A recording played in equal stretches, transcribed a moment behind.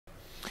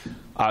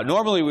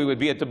Normally we would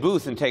be at the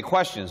booth and take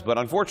questions, but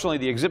unfortunately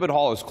the exhibit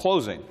hall is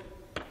closing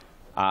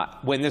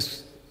when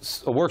this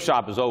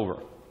workshop is over.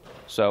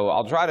 So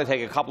I'll try to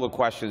take a couple of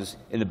questions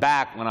in the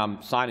back when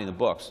I'm signing the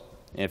books,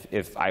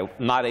 if I'm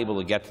not able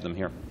to get to them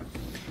here.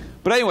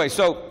 But anyway,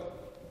 so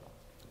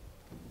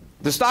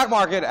the stock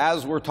market,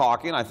 as we're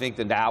talking, I think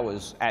the Dow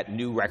is at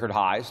new record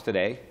highs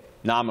today,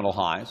 nominal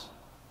highs.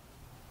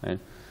 Right?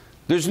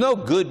 There's no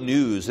good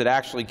news that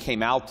actually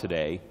came out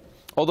today,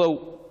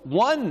 although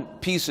one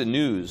piece of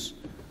news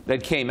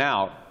that came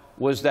out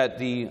was that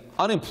the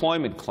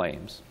unemployment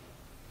claims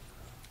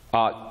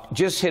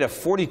just hit a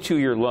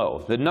 42-year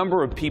low, the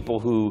number of people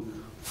who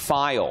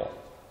file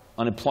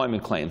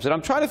unemployment claims. And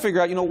I'm trying to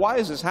figure out, why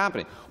is this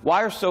happening?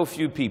 Why are so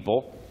few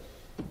people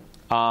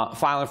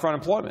filing for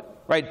unemployment,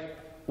 right?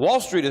 Wall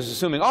Street is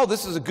assuming, oh,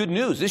 this is a good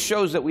news. This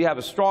shows that we have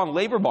a strong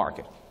labor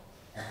market.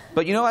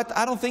 But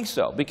I don't think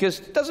so, because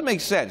it doesn't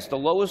make sense. The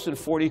lowest in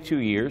 42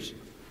 years.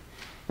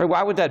 Right?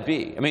 Why would that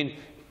be? I mean,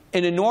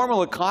 in a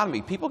normal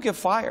economy, people get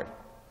fired.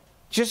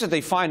 It's just that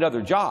they find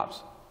other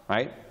jobs,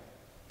 right?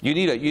 You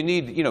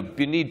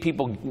need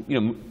people,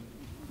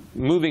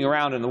 moving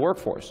around in the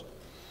workforce.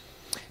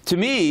 To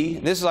me,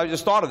 I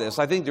just thought of this.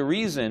 I think the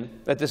reason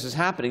that this is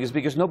happening is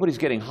because nobody's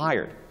getting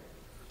hired.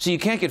 So you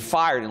can't get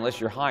fired unless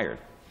you're hired,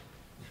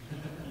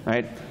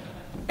 right?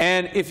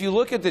 And if you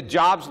look at the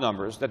jobs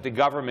numbers that the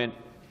government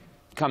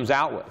comes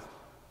out with,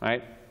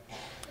 right?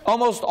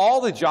 Almost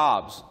all the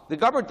jobs, the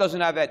government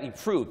doesn't have any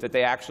proof that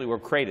they actually were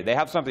created. They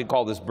have something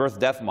called this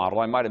birth-death model.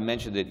 I might have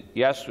mentioned it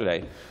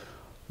yesterday.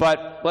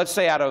 But let's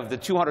say out of the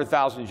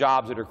 200,000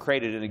 jobs that are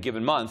created in a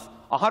given month,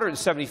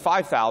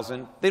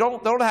 175,000, they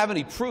don't have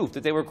any proof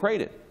that they were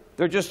created.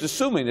 They're just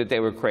assuming that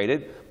they were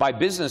created by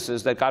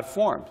businesses that got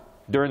formed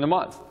during the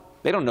month.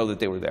 They don't know that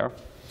they were there.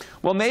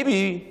 Well,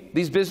 maybe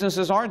these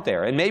businesses aren't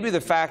there. And maybe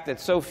the fact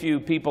that so few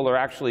people are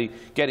actually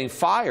getting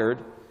fired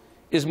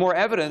is more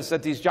evidence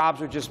that these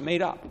jobs are just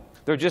made up.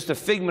 They're just a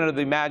figment of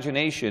the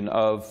imagination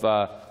of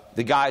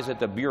the guys at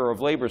the Bureau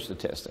of Labor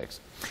Statistics.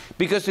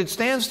 Because it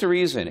stands to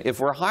reason, if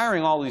we're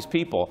hiring all these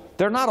people,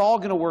 they're not all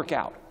going to work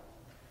out.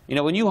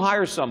 When you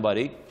hire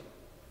somebody,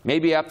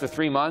 maybe after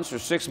 3 months or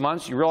 6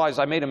 months, you realize,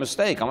 I made a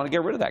mistake. I'm going to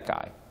get rid of that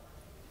guy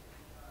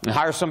and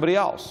hire somebody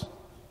else.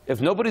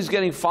 If nobody's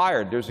getting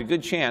fired, there's a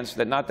good chance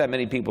that not that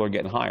many people are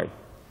getting hired.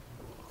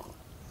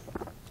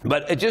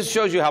 But it just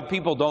shows you how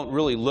people don't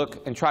really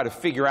look and try to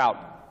figure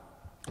out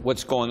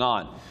what's going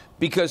on.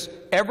 Because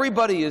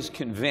everybody is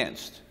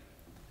convinced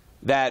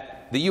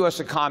that the U.S.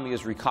 economy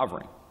is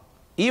recovering,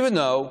 even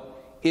though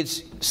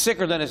it's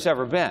sicker than it's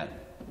ever been.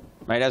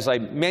 Right? As I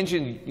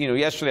mentioned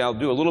yesterday, I'll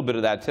do a little bit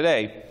of that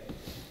today,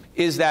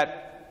 is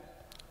that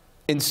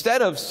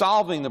instead of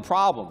solving the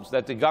problems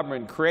that the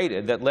government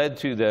created that led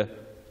to the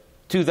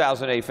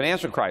 2008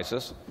 financial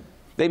crisis,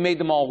 they made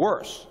them all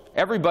worse.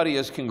 Everybody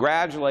is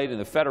congratulating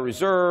the Federal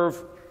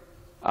Reserve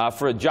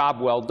for a job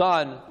well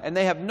done, and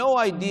they have no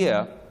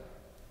idea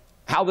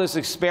how this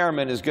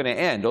experiment is going to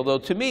end. Although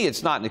to me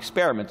it's not an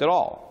experiment at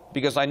all,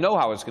 because I know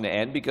how it's going to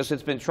end, because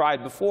it's been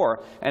tried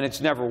before and it's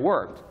never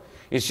worked.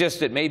 It's just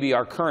that maybe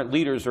our current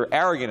leaders are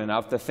arrogant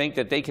enough to think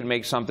that they can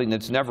make something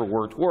that's never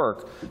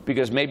work,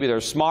 because maybe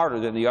they're smarter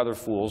than the other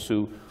fools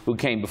who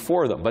came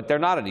before them. But they're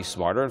not any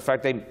smarter. In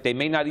fact, they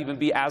may not even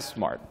be as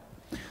smart.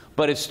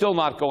 But it's still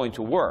not going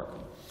to work.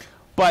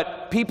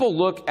 But people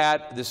look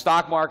at the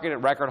stock market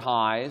at record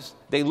highs.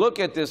 They look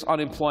at this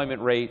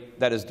unemployment rate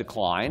that has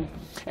declined,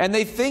 and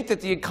they think that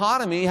the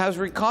economy has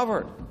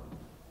recovered.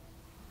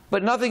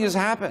 But nothing has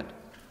happened.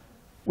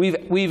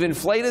 We've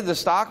inflated the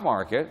stock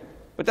market,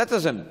 but that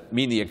doesn't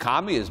mean the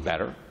economy is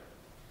better.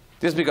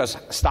 Just because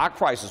stock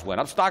prices went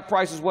up. Stock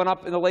prices went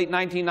up in the late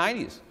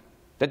 1990s.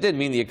 That didn't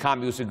mean the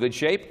economy was in good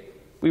shape.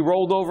 We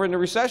rolled over into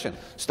recession.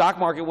 Stock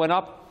market went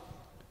up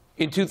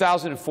in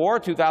 2004,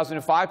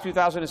 2005,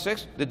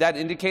 2006. Did that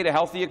indicate a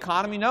healthy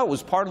economy? No, it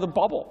was part of the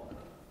bubble.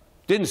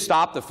 Didn't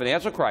stop the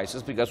financial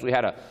crisis because we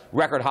had a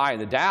record high in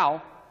the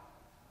Dow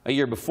a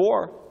year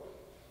before.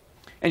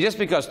 And just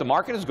because the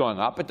market is going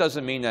up, it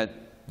doesn't mean that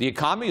the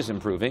economy is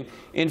improving.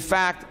 In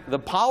fact, the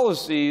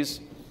policies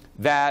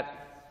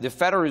that the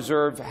Federal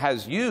Reserve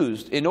has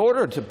used in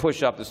order to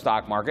push up the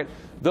stock market,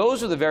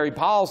 those are the very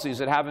policies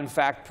that have in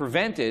fact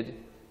prevented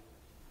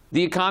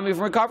the economy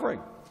from recovering.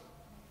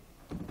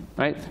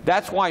 Right?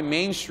 That's why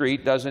Main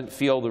Street doesn't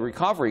feel the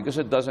recovery, because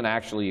it doesn't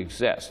actually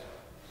exist.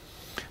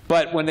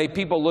 But when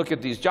people look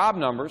at these job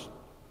numbers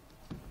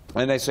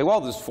and they say,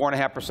 well, there's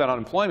 4.5%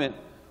 unemployment,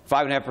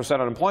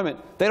 5.5% unemployment,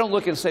 they don't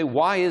look and say,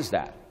 why is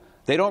that?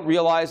 They don't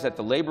realize that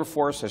the labor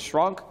force has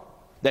shrunk,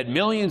 that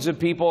millions of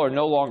people are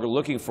no longer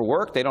looking for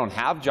work. They don't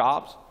have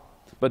jobs,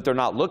 but they're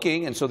not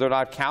looking, and so they're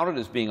not counted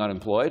as being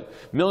unemployed.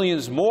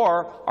 Millions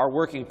more are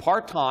working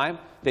part-time.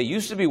 They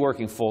used to be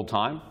working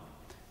full-time.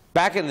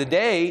 Back in the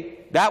day,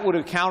 that would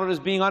have counted as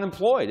being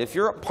unemployed. If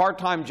you're a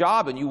part-time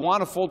job and you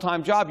want a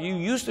full-time job, you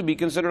used to be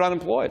considered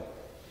unemployed.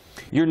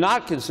 You're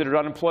not considered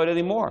unemployed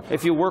anymore.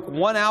 If you work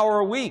 1 hour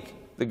a week,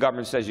 the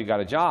government says you got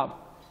a job.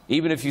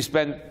 Even if you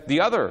spend the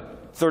other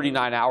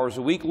 39 hours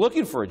a week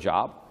looking for a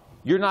job,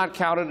 you're not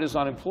counted as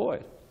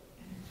unemployed.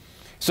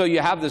 So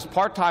you have this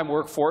part-time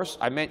workforce.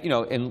 I meant,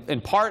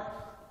 in part,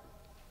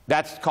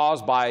 that's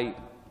caused by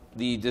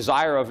the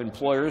desire of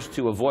employers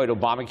to avoid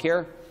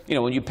Obamacare.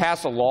 When you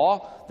pass a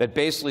law that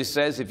basically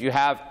says if you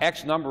have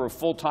X number of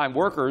full-time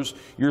workers,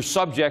 you're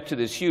subject to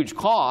this huge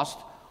cost,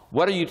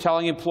 what are you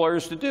telling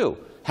employers to do?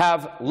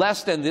 Have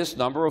less than this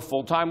number of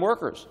full-time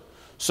workers.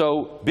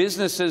 So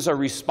businesses are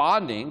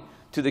responding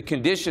to the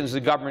conditions the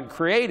government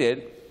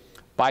created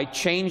by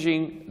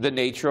changing the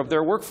nature of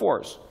their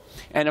workforce.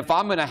 And if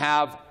I'm going to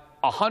have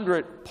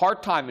 100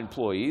 part-time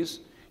employees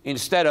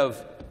instead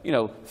of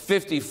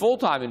 50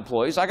 full-time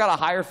employees, I got to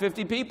hire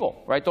 50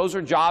 people, right? Those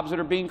are jobs that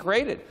are being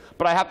created.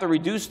 But I have to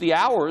reduce the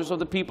hours of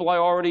the people I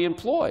already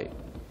employ.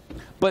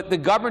 But the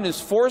government is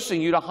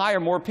forcing you to hire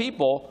more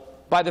people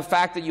by the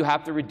fact that you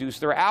have to reduce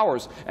their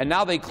hours. And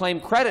now they claim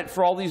credit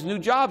for all these new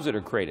jobs that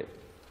are created,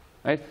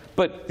 right?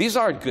 But these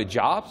aren't good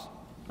jobs,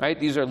 right?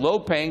 These are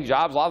low-paying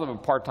jobs. A lot of them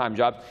are part-time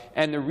jobs.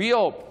 And the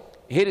real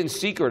hidden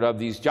secret of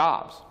these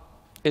jobs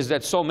is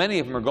that so many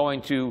of them are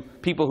going to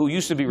people who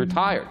used to be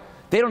retired.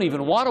 They don't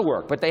even want to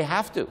work, but they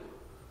have to.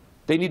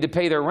 They need to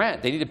pay their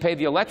rent. They need to pay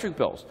the electric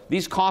bills.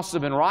 These costs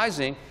have been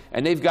rising,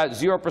 and they've got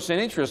 0%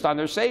 interest on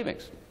their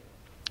savings.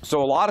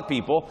 So a lot of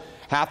people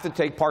have to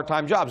take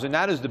part-time jobs, and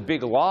that is the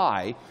big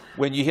lie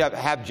when you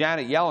have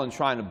Janet Yellen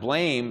trying to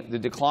blame the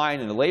decline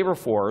in the labor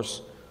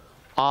force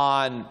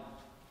on,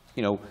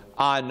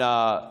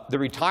 the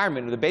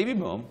retirement of the baby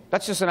boom.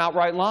 That's just an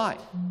outright lie.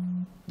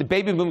 The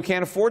baby boom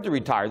can't afford to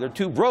retire. They're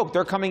too broke.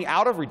 They're coming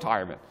out of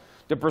retirement.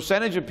 The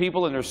percentage of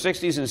people in their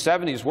 60s and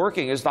 70s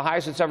working is the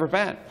highest it's ever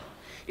been.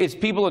 It's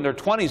people in their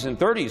 20s and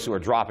 30s who are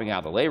dropping out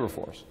of the labor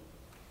force.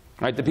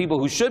 Right? The people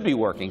who should be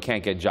working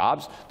can't get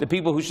jobs. The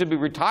people who should be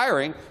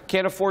retiring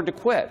can't afford to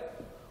quit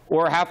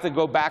or have to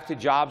go back to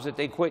jobs that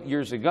they quit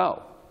years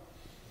ago.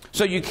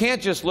 So you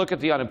can't just look at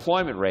the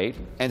unemployment rate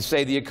and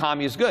say the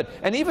economy is good.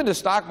 And even the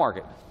stock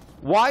market.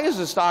 Why is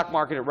the stock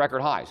market at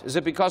record highs? Is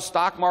it because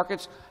stock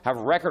markets have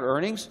record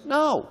earnings?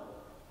 No.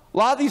 A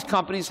lot of these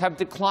companies have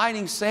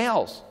declining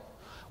sales.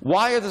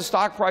 Why are the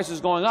stock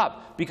prices going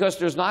up? Because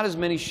there's not as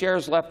many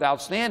shares left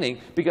outstanding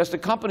because the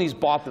companies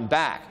bought them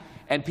back.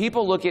 And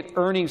people look at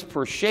earnings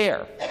per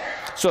share.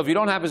 So if you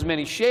don't have as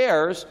many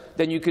shares,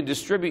 then you can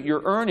distribute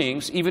your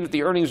earnings, even if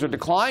the earnings are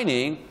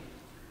declining,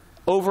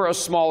 over a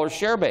smaller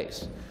share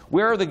base.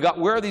 Where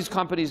are these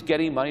companies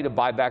getting money to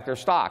buy back their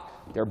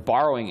stock? They're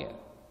borrowing it.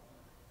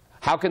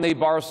 How can they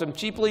borrow some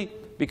cheaply?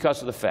 Because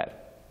of the Fed.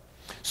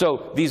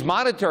 So these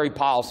monetary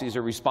policies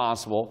are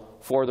responsible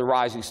for the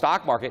rising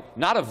stock market,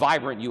 not a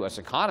vibrant U.S.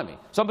 economy.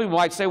 Some people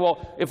might say,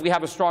 well, if we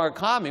have a strong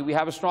economy, we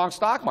have a strong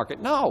stock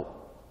market. No.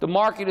 The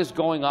market is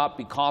going up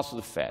because of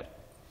the Fed.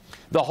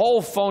 The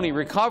whole phony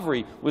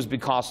recovery was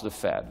because of the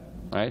Fed.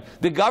 Right?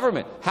 The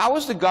government, how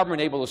is the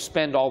government able to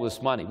spend all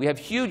this money? We have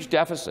huge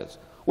deficits.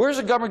 Where is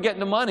the government getting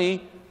the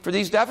money for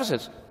these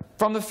deficits?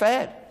 From the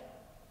Fed.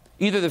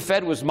 Either the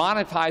Fed was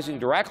monetizing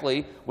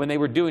directly when they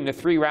were doing the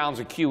 3 rounds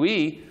of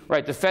QE,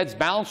 right? The Fed's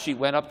balance sheet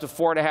went up to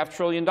 $4.5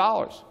 trillion,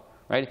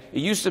 right? It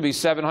used to be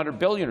 $700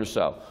 billion or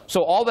so.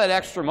 So all that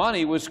extra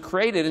money was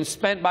created and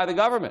spent by the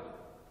government.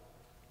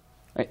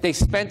 Right? They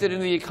spent it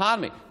in the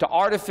economy to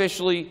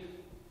artificially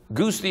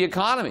goose the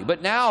economy.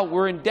 But now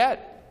we're in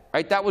debt,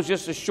 right? That was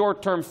just a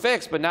short-term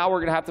fix, but now we're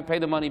going to have to pay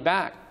the money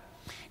back.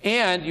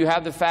 And you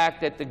have the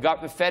fact that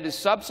the Fed is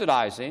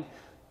subsidizing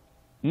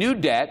new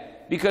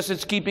debt because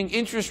it's keeping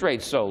interest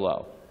rates so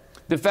low.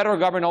 The federal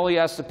government only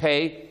has to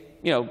pay,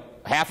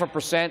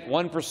 0.5%,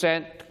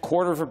 1%,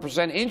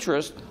 0.25%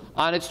 interest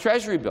on its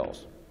treasury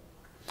bills.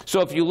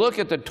 So if you look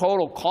at the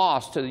total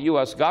cost to the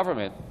U.S.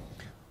 government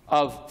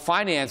of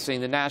financing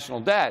the national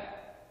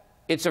debt,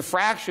 it's a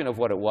fraction of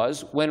what it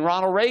was when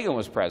Ronald Reagan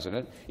was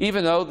president,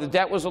 even though the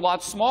debt was a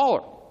lot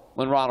smaller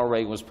when Ronald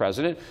Reagan was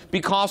president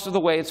because of the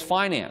way it's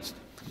financed.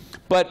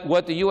 But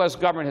what the U.S.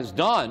 government has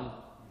done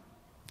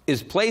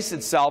is place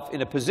itself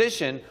in a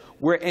position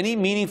where any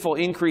meaningful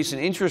increase in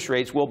interest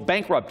rates will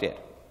bankrupt it.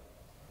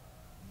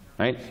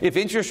 Right? If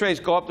interest rates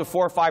go up to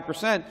 4 or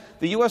 5%,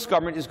 the U.S.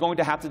 government is going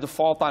to have to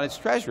default on its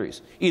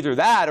treasuries. Either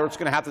that or it's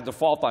going to have to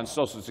default on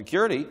Social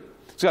Security.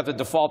 It's going to have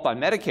to default on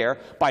Medicare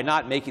by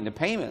not making the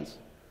payments.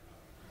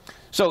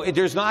 So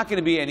there's not going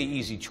to be any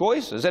easy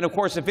choices. And of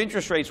course, if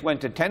interest rates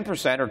went to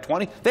 10% or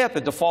 20%, they have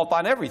to default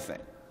on everything.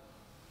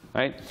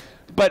 Right?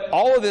 But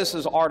all of this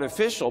is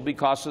artificial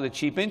because of the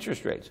cheap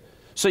interest rates.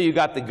 So you've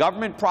got the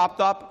government propped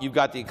up, you've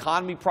got the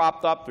economy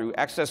propped up through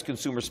excess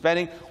consumer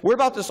spending. What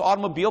about this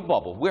automobile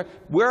bubble?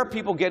 Where are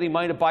people getting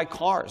money to buy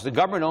cars? The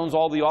government owns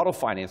all the auto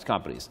finance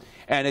companies.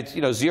 And it's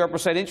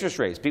 0% interest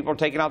rates. People are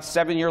taking out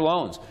 7-year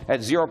loans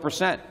at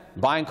 0%,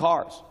 buying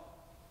cars.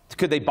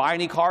 Could they buy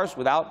any cars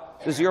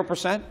without the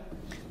 0%?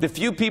 The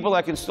few people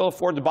that can still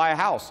afford to buy a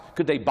house,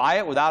 could they buy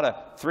it without a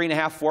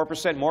 3.5%,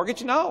 4%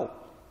 mortgage? No.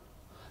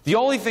 The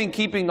only thing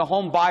keeping the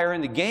home buyer in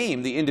the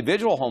game, the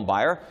individual home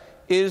buyer,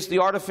 is the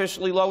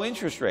artificially low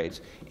interest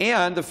rates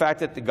and the fact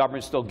that the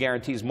government still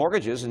guarantees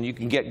mortgages, and you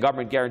can get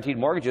government guaranteed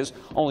mortgages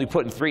only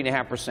putting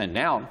 3.5%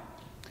 down.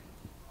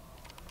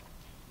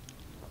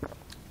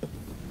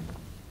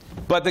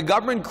 But the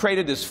government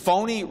created this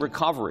phony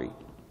recovery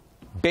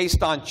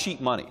based on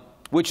cheap money,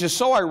 which is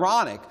so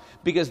ironic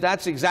because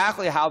that's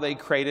exactly how they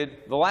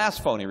created the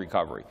last phony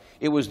recovery.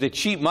 It was the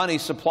cheap money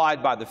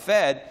supplied by the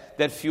Fed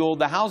that fueled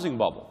the housing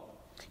bubble,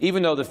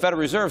 even though the Federal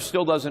Reserve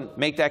still doesn't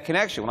make that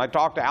connection. When I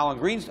talked to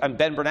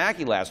Ben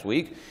Bernanke last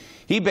week,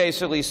 he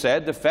basically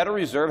said the Federal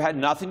Reserve had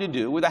nothing to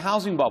do with the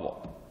housing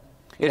bubble.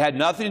 It had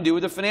nothing to do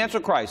with the financial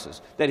crisis,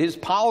 that his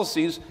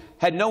policies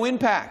had no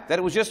impact, that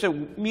it was just a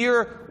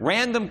mere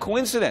random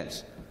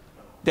coincidence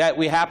that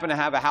we happen to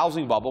have a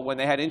housing bubble when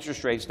they had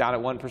interest rates down at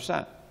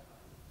 1%.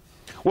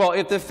 Well,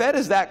 if the Fed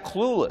is that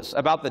clueless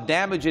about the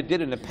damage it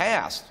did in the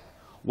past,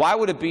 why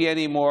would it be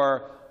any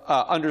more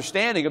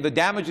understanding of the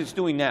damage it's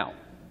doing now?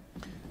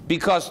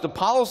 Because the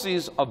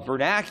policies of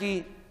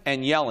Bernanke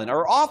and Yellen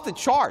are off the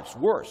charts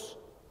worse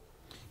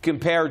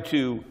compared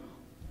to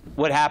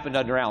what happened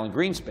under Alan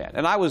Greenspan.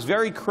 And I was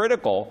very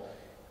critical,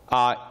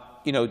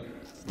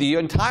 the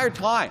entire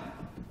time.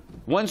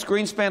 Once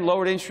Greenspan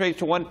lowered interest rates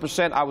to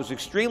 1%, I was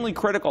extremely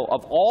critical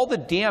of all the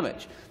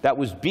damage that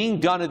was being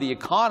done to the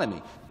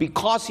economy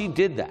because he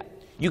did that.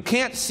 You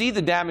can't see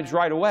the damage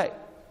right away,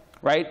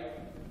 right?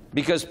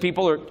 Because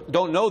people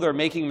don't know they're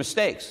making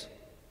mistakes.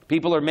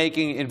 People are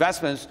making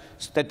investments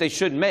that they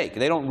shouldn't make.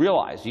 They don't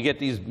realize. You get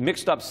these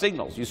mixed up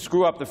signals. You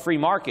screw up the free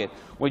market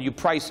when you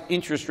price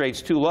interest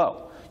rates too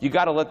low. You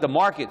got to let the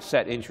market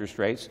set interest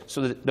rates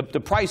so that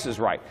the price is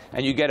right,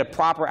 and you get a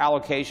proper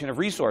allocation of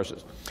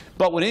resources.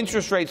 But when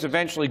interest rates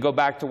eventually go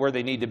back to where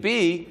they need to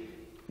be,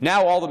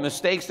 now all the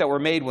mistakes that were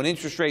made when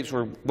interest rates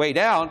were way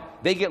down,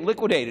 they get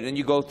liquidated, and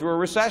you go through a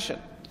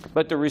recession.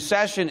 But the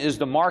recession is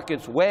the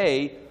market's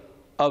way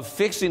of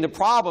fixing the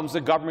problems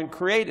the government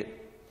created.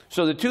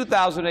 So the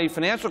 2008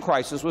 financial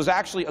crisis was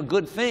actually a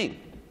good thing,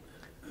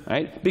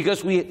 right?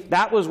 Because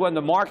that was when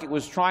the market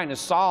was trying to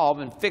solve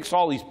and fix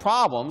all these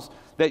problems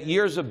that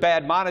years of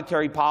bad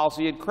monetary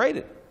policy had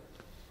created.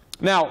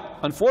 Now,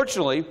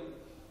 unfortunately,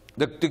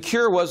 the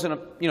cure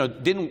wasn't,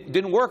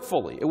 didn't work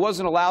fully. It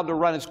wasn't allowed to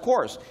run its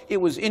course. It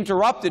was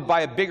interrupted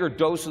by a bigger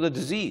dose of the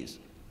disease,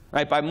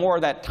 right? By more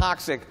of that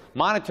toxic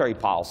monetary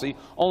policy.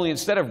 Only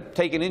instead of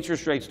taking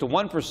interest rates to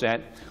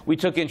 1%, we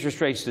took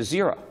interest rates to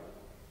 0.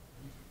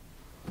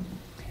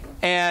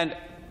 And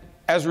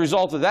as a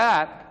result of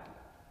that,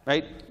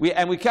 right?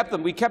 We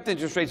kept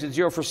interest rates at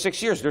 0 for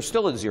 6 years. They're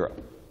still at 0.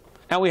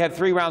 And we had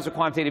 3 rounds of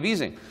quantitative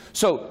easing.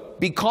 So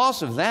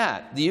because of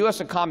that, the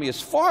U.S. economy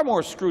is far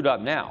more screwed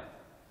up now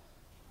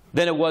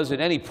than it was at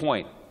any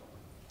point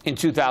in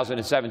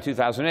 2007,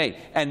 2008.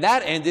 And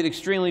that ended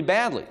extremely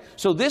badly.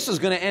 So this is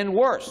going to end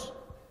worse.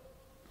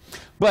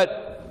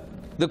 But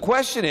the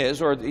question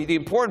is, or the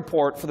important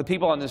part for the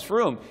people in this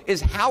room, is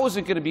how is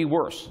it going to be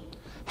worse?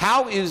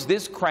 How is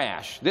this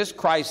crash, this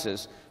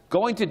crisis,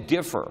 going to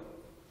differ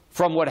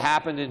from what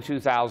happened in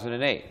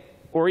 2008,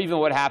 or even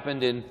what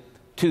happened in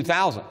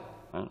 2000?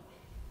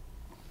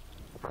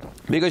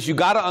 Because you've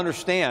got to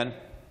understand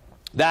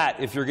that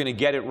if you're going to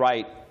get it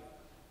right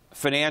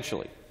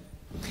financially.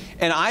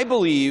 And I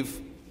believe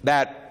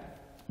that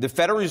the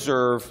Federal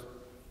Reserve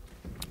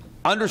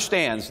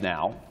understands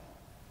now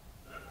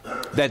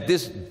that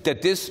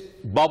this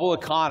bubble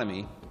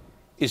economy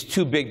is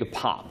too big to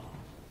pop.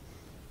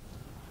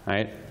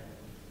 Right?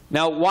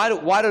 Now, why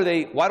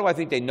do I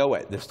think they know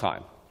it this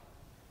time?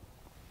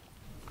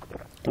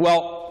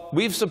 Well,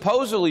 we've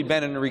supposedly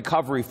been in a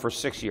recovery for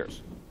 6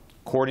 years,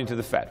 according to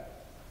the Fed.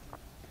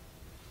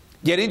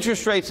 Yet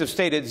interest rates have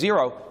stayed at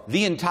 0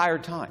 the entire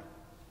time.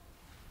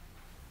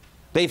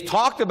 They've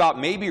talked about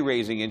maybe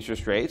raising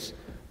interest rates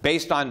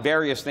based on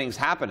various things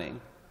happening,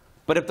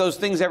 but if those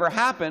things ever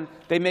happen,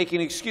 they make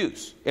an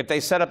excuse. If they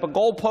set up a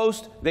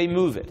goalpost, they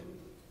move it,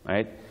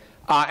 right?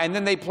 And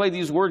then they play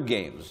these word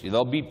games.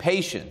 They'll be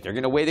patient. They're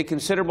going to wait a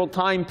considerable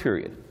time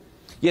period.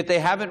 Yet they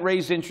haven't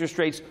raised interest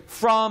rates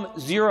from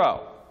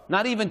 0,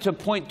 not even to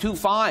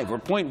 0.25 or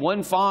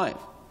 0.15.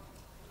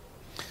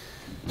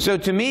 So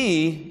to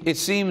me, it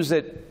seems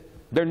that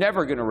they're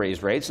never going to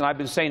raise rates, and I've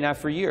been saying that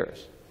for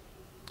years.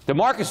 The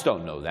markets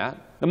don't know that.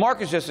 The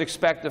markets just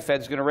expect the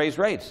Fed's going to raise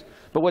rates.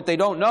 But what they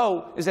don't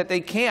know is that they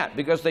can't,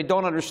 because they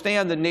don't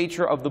understand the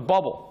nature of the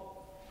bubble.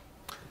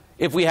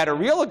 If we had a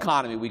real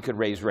economy, we could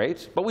raise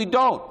rates, but we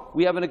don't.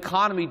 We have an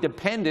economy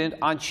dependent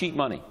on cheap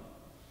money.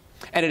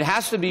 And it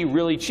has to be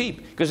really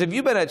cheap, because if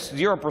you've been at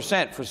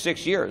 0% for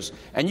 6 years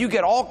and you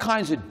get all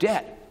kinds of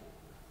debt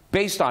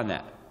based on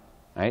that,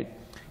 right?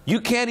 You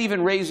can't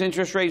even raise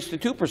interest rates to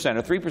 2%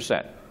 or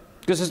 3%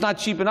 because it's not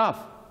cheap enough.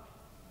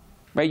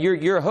 Right?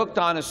 You're hooked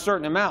on a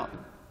certain amount.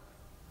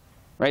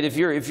 Right? If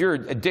you're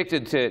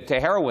addicted to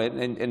heroin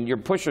and your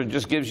pusher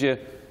just gives you,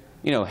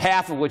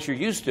 half of what you're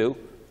used to,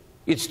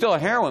 it's still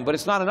heroin, but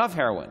it's not enough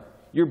heroin.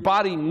 Your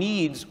body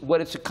needs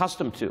what it's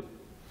accustomed to.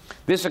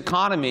 This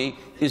economy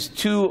is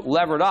too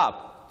levered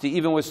up to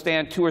even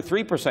withstand 2 or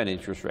 3%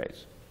 interest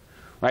rates.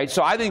 Right?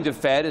 So I think the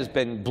Fed has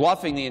been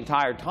bluffing the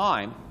entire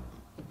time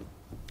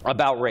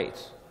about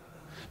rates.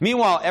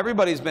 Meanwhile,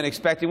 everybody's been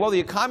expecting, well, the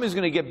economy's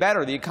going to get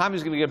better, the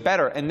economy's going to get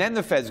better, and then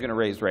the Fed's going to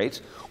raise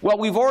rates. Well,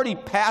 we've already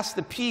passed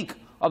the peak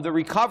of the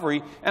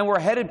recovery, and we're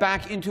headed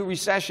back into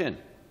recession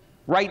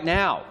right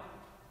now.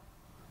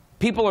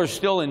 People are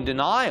still in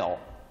denial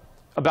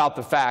about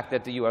the fact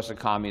that the U.S.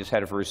 economy is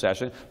headed for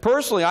recession.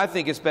 Personally, I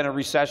think it's been a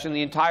recession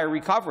the entire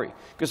recovery,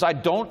 because I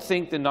don't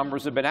think the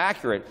numbers have been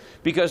accurate,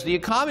 because the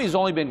economy has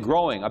only been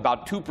growing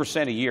about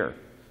 2% a year.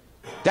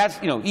 That's,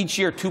 each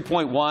year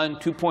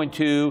 2.1,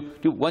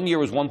 2.2, one year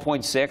was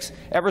 1.6,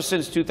 ever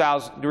since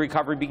 2000, the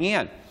recovery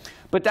began.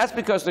 But that's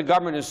because the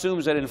government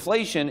assumes that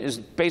inflation is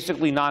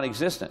basically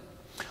non-existent.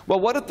 Well,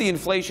 what if the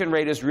inflation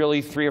rate is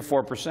really 3 or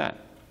 4%?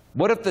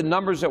 What if the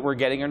numbers that we're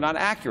getting are not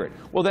accurate?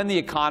 Well, then the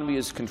economy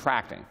is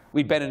contracting.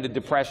 We've been in a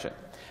depression.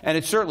 And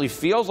it certainly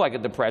feels like a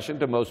depression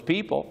to most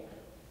people,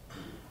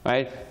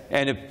 right?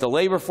 And if the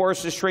labor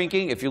force is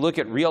shrinking, if you look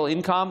at real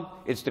income,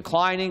 it's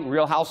declining,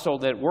 real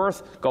household net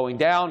worth going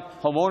down,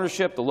 home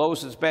ownership, the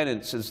lowest it's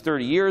been since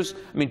 30 years.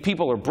 I mean,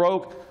 people are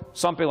broke.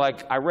 Something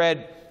like I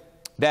read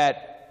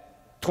that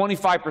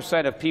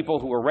 25% of people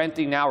who are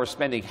renting now are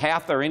spending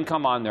half their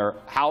income on their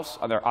house,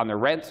 on their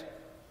rent.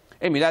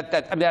 I mean,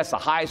 that's the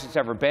highest it's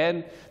ever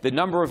been. The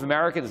number of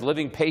Americans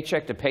living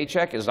paycheck to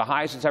paycheck is the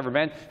highest it's ever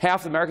been.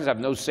 Half the Americans have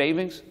no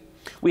savings.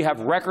 We have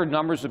record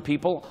numbers of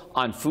people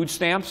on food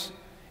stamps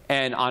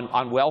and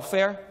on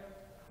welfare.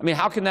 I mean,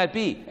 how can that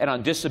be? And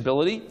on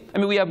disability? I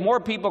mean, we have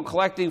more people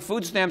collecting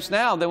food stamps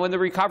now than when the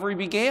recovery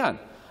began.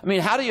 I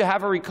mean, how do you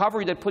have a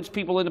recovery that puts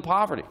people into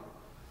poverty?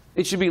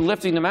 It should be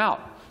lifting them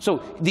out.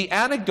 So the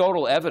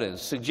anecdotal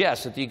evidence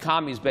suggests that the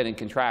economy has been in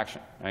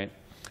contraction, right?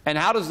 And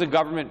how does the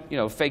government,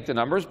 fake the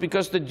numbers?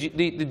 Because the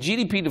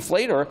GDP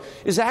deflator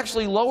is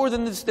actually lower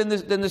than the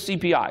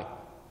CPI.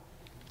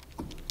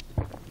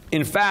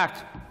 In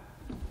fact,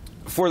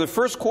 for the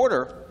first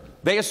quarter,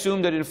 they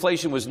assumed that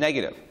inflation was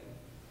negative.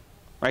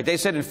 Right? They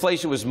said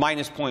inflation was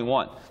minus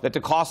 0.1, that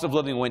the cost of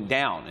living went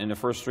down in the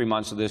first 3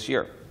 months of this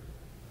year.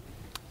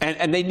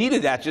 And they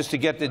needed that just to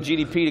get the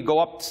GDP to go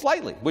up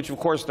slightly, which, of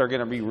course, they're going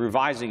to be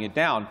revising it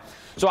down.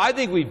 So I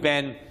think we've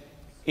been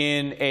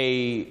in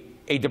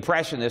a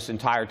depression this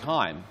entire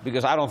time,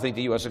 because I don't think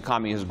the U.S.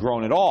 economy has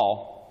grown at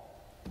all.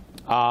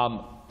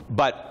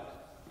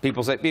 But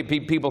people think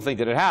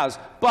that it has.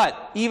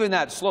 But even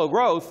that slow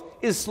growth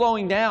is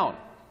slowing down.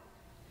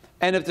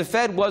 And if the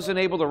Fed wasn't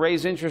able to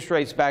raise interest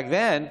rates back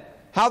then,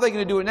 how are they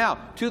going to do it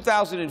now?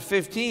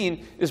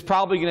 2015 is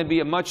probably going to be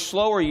a much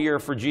slower year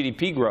for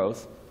GDP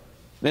growth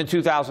than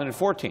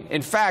 2014.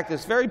 In fact,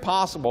 it's very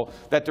possible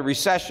that the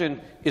recession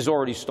is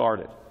already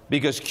started,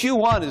 because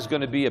Q1 is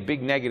going to be a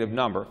big negative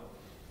number.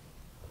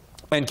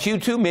 And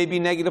Q2 may be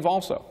negative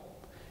also.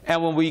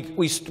 And when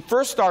we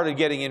first started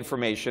getting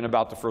information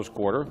about the first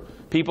quarter,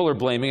 people are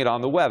blaming it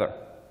on the weather,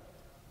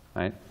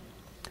 right?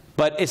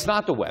 But it's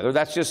not the weather.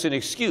 That's just an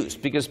excuse,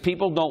 because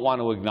people don't want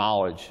to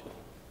acknowledge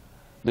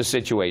the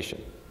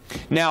situation.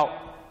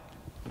 Now,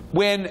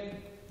 when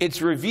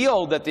it's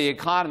revealed that the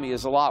economy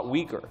is a lot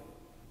weaker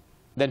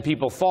than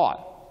people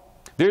thought,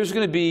 there's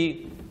going to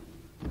be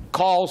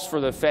calls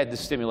for the Fed to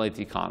stimulate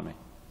the economy.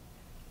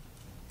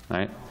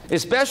 Right?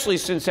 Especially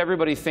since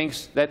everybody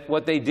thinks that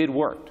what they did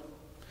worked.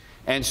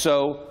 And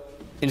so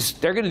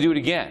they're going to do it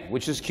again,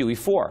 which is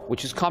QE4,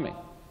 which is coming.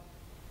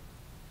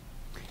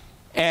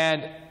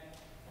 And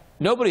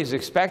nobody's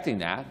expecting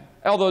that,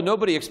 although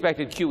nobody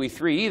expected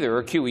QE3 either,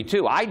 or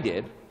QE2. I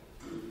did.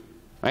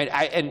 Right?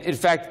 And in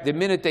fact, the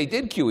minute they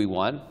did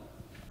QE1,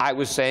 I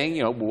was saying,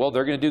 well,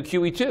 they're going to do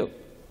QE2.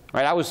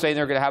 Right? I was saying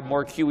they're going to have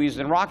more QEs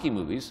than Rocky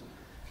movies.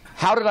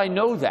 How did I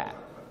know that?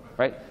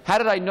 Right? How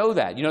did I know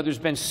that? There's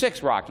been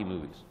 6 Rocky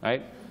movies,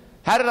 right?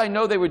 How did I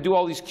know they would do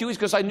all these QEs?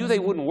 Because I knew they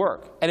wouldn't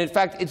work. And in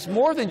fact, it's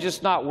more than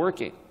just not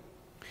working.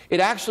 It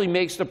actually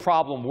makes the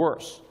problem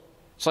worse.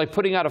 It's like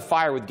putting out a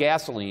fire with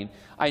gasoline.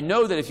 I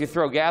know that if you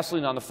throw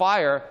gasoline on the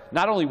fire,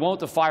 not only won't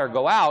the fire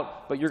go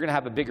out, but you're going to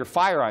have a bigger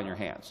fire on your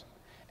hands.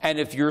 And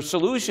if your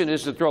solution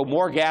is to throw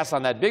more gas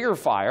on that bigger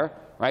fire,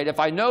 right? If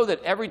I know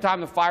that every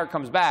time the fire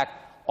comes back,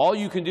 all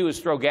you can do is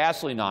throw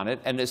gasoline on it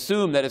and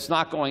assume that it's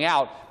not going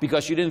out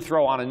because you didn't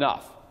throw on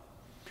enough.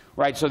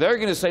 Right? So they're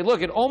going to say,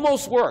 look, it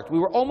almost worked. We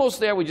were almost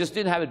there. We just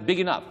didn't have it big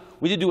enough.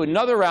 We did do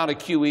another round of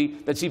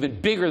QE that's even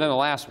bigger than the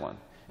last one.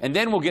 And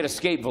then we'll get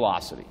escape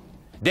velocity.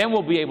 Then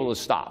we'll be able to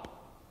stop.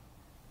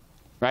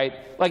 Right?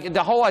 Like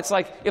it's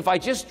like if I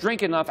just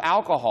drink enough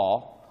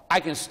alcohol, I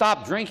can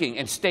stop drinking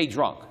and stay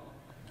drunk.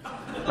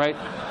 Right?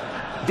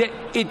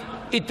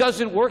 It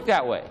doesn't work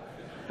that way.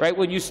 Right?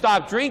 When you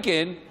stop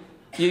drinking,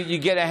 you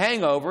get a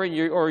hangover, and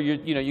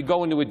you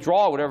go into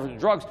withdrawal, whatever the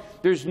drugs.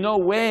 There's no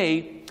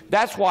way.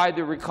 That's why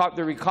the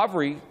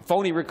recovery,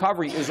 phony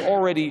recovery, is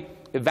already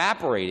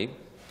evaporating,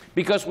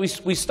 because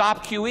we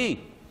stopped QE.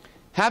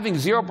 Having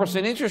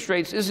 0% interest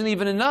rates isn't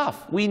even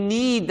enough. We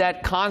need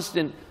that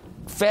constant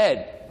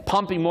Fed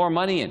pumping more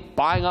money in,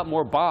 buying up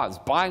more bonds,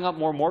 buying up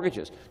more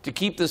mortgages to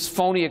keep this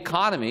phony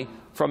economy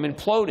from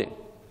imploding.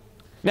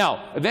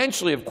 Now,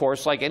 eventually, of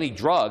course, like any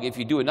drug, if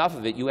you do enough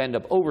of it, you end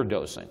up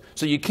overdosing.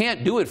 So you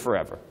can't do it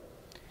forever.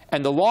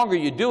 And the longer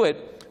you do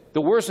it,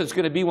 the worse it's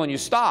going to be when you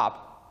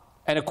stop.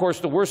 And, of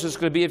course, the worse it's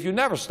going to be if you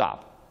never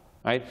stop.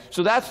 Right?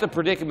 So that's the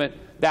predicament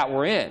that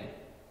we're in.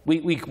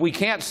 We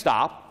can't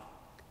stop.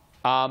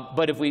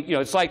 But if we,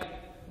 it's like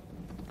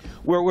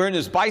we're in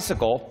this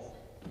bicycle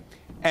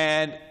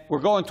and we're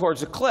going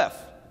towards a cliff,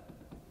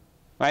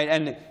 right?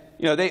 And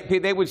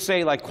they would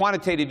say, like,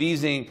 quantitative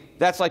easing,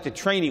 that's like the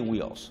training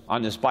wheels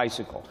on this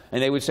bicycle.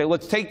 And they would say,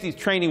 let's take these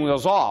training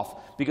wheels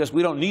off because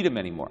we don't need them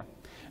anymore.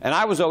 And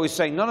I was always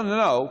saying, no, no, no,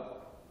 no.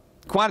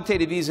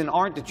 Quantitative easing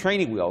aren't the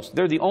training wheels.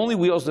 They're the only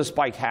wheels this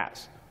bike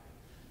has.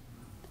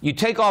 You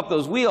take off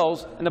those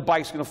wheels and the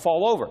bike's going to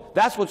fall over.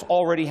 That's what's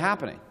already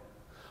happening.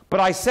 But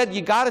I said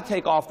you got to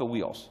take off the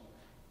wheels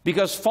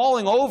because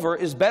falling over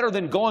is better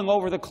than going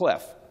over the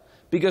cliff,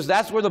 because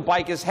that's where the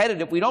bike is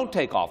headed if we don't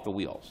take off the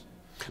wheels.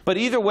 But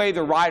either way,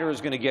 the rider is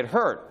going to get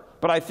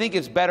hurt. But I think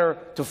it's better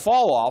to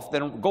fall off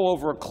than go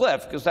over a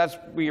cliff, because that's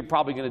where you're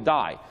probably going to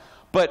die.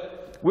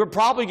 But we're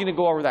probably going to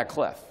go over that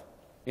cliff.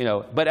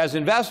 But as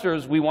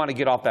investors, we want to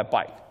get off that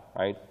bike,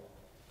 right?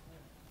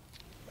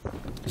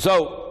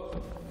 So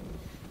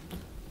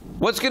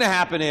what's going to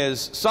happen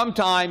is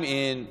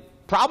sometime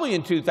probably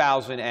in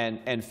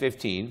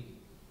 2015,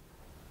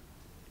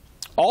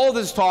 all of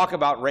this talk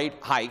about rate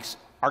hikes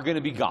are going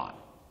to be gone.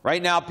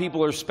 Right now,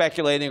 people are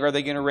speculating, are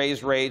they going to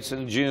raise rates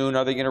in June?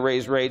 Are they going to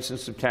raise rates in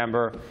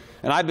September?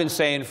 And I've been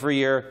saying for a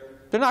year,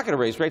 they're not going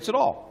to raise rates at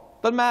all.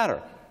 Doesn't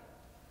matter.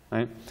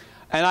 Right?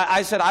 And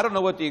I said, I don't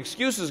know what the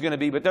excuse is going to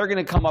be, but they're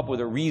going to come up with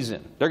a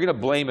reason. They're going to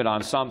blame it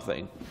on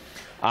something,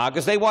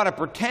 because they want to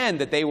pretend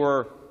that they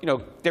were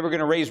going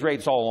to raise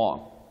rates all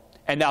along.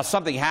 And now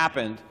something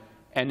happened,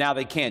 and now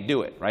they can't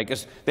do it, right?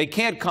 Because they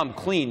can't come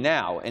clean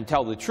now and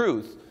tell the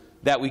truth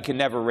that we can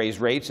never raise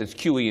rates. It's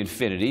QE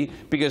infinity,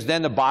 because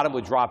then the bottom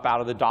would drop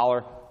out of the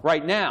dollar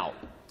right now.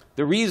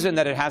 The reason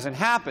that it hasn't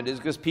happened is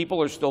because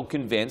people are still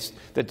convinced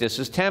that this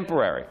is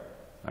temporary,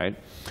 right?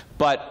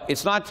 But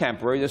it's not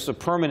temporary. This is a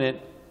permanent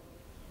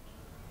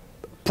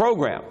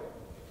program.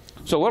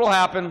 So what will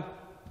happen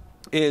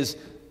is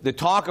the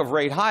talk of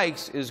rate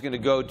hikes is going to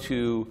go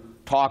to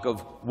talk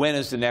of when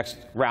is the next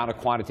round of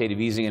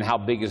quantitative easing and how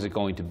big is it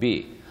going to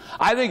be.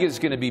 I think it's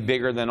going to be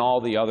bigger than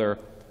all the other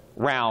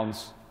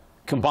rounds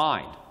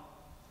combined.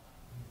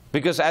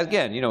 Because,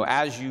 again,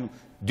 as you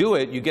do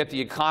it, you get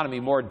the economy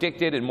more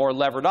addicted and more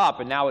levered up,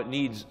 and now it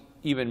needs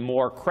even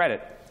more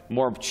credit,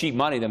 more cheap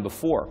money than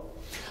before.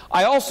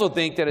 I also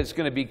think that it's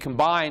going to be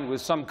combined with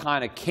some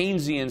kind of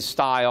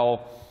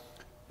Keynesian-style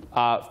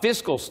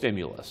fiscal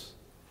stimulus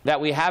that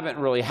we haven't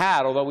really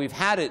had, although we've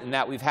had it in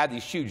that we've had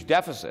these huge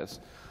deficits.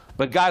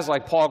 But guys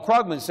like Paul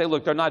Krugman say,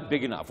 look, they're not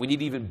big enough. We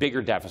need even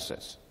bigger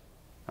deficits.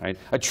 Right?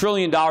 $1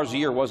 trillion a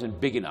year wasn't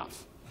big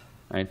enough.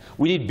 Right?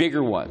 We need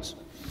bigger ones.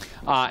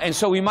 And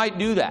so we might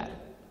do that.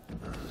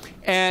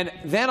 And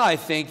then I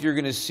think you're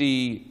going to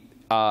see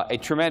a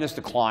tremendous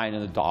decline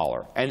in the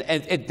dollar. And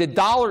the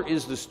dollar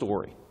is the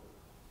story.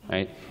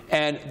 Right?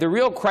 And the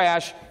real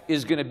crash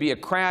is going to be a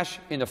crash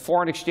in the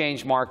foreign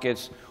exchange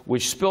markets,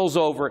 which spills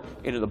over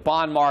into the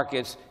bond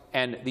markets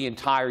and the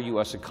entire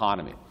U.S.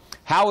 economy.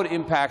 How it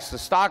impacts the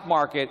stock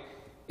market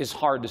is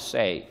hard to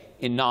say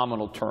in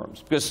nominal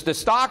terms, because the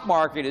stock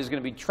market is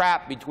going to be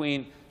trapped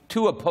between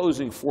two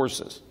opposing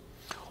forces.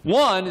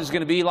 One is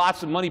going to be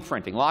lots of money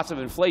printing, lots of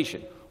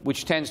inflation,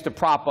 which tends to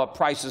prop up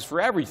prices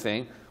for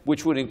everything,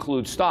 which would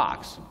include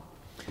stocks.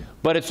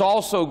 But it's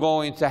also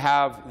going to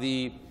have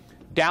the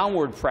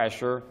downward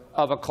pressure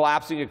of a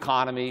collapsing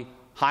economy,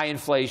 high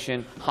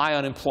inflation, high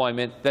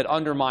unemployment that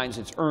undermines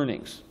its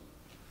earnings.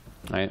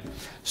 Right?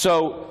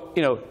 So,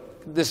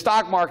 the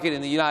stock market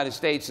in the United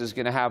States is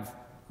going to have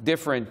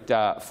different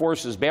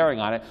forces bearing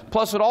on it.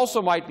 Plus, it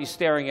also might be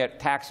staring at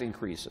tax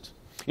increases.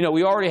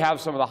 We already have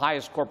some of the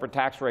highest corporate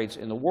tax rates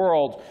in the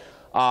world,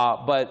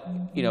 but,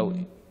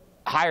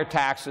 higher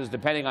taxes,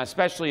 depending on,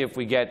 especially if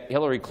we get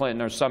Hillary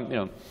Clinton or some,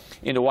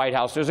 in the White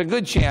House, there's a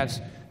good chance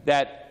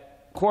that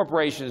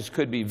corporations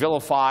could be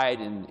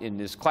vilified in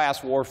this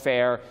class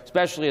warfare,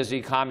 especially as the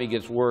economy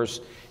gets worse.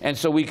 And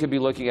so we could be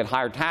looking at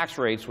higher tax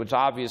rates, which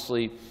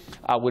obviously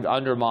would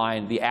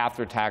undermine the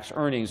after-tax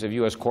earnings of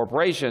U.S.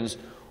 corporations,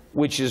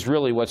 which is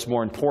really what's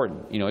more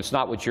important. It's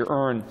not what you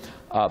earn,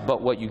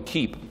 but what you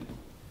keep.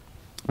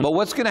 But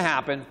what's going to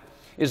happen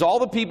is all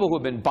the people who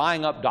have been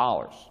buying up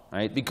dollars,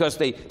 right, because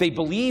they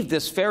believed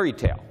this fairy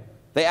tale.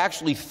 They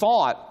actually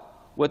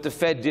thought what the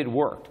Fed did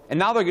worked. And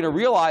now they're going to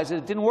realize that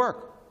it didn't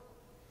work.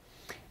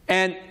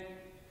 And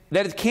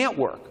that it can't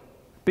work.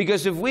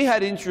 Because if we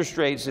had interest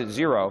rates at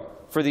zero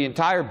for the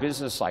entire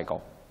business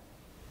cycle,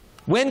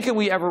 when can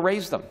we ever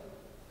raise them?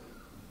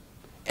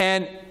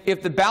 And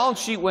if the balance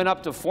sheet went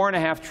up to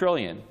 $4.5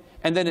 trillion,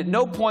 and then at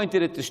no point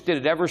did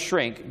it ever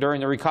shrink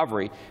during the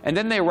recovery, and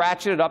then they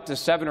ratcheted up to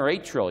 $7 or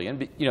 $8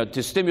 trillion,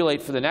 to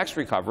stimulate for the next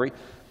recovery,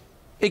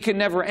 it could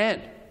never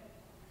end.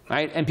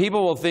 Right? And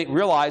people will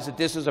realize that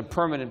this is a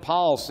permanent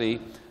policy,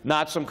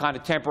 not some kind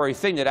of temporary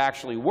thing that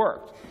actually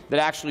worked, that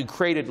actually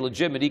created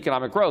legitimate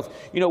economic growth.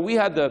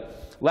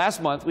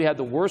 Last month we had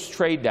the worst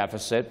trade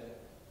deficit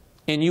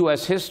in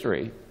U.S.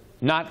 history,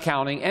 not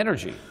counting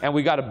energy. And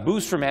we got a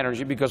boost from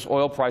energy because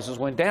oil prices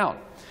went down.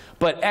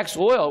 But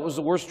ex-oil, it was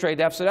the worst trade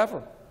deficit ever.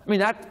 I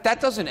mean,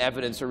 that doesn't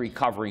evidence a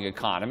recovering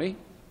economy.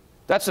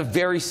 That's a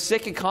very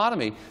sick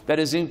economy that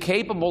is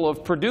incapable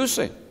of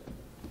producing.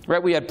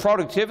 Right? We had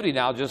productivity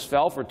now just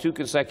fell for 2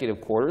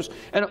 consecutive quarters.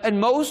 And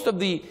most of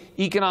the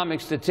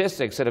economic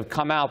statistics that have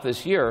come out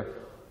this year,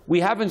 we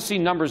haven't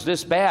seen numbers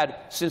this bad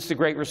since the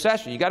Great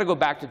Recession. You've got to go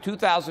back to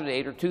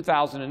 2008 or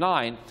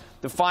 2009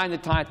 to find the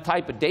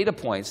type of data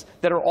points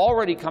that are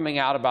already coming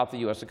out about the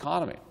U.S.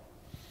 economy.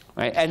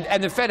 Right?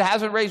 And the Fed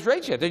hasn't raised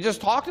rates yet. They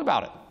just talked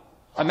about it.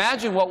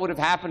 Imagine what would have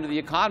happened to the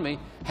economy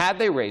had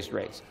they raised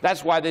rates.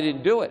 That's why they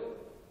didn't do it.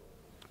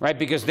 Right?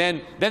 Because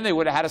then they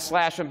would have had to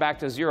slash them back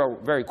to zero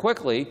very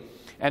quickly,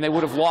 and they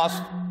would have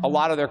lost a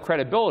lot of their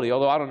credibility,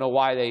 although I don't know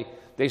why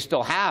they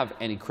still have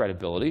any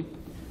credibility.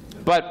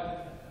 But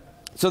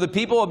so the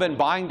people who have been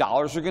buying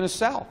dollars are going to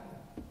sell.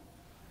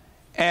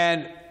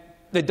 And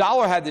the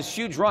dollar had this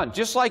huge run,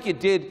 just like it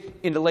did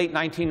in the late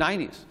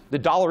 1990s. The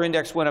dollar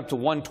index went up to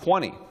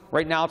 120.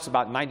 Right now it's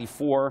about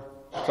 94,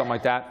 something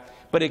like that.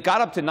 But it got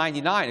up to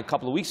 99 a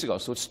couple of weeks ago,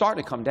 so it's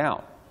starting to come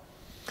down.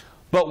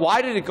 But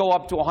why did it go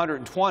up to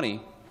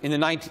 120 in the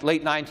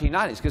late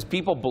 1990s? Because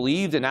people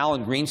believed in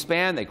Alan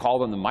Greenspan. They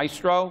called him the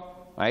maestro.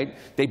 Right?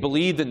 They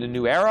believed in the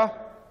new era.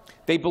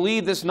 They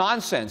believed this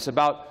nonsense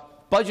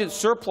about budget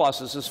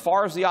surpluses as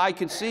far as the eye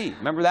could see.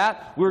 Remember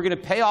that? We were going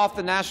to pay off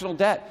the national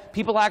debt.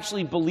 People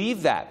actually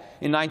believed that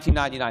in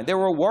 1999. They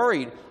were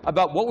worried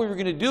about what we were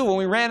going to do when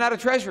we ran out of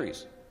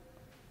treasuries.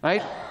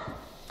 Right?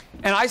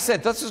 And I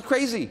said, this is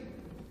crazy.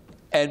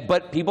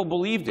 But people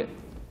believed it.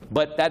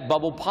 But that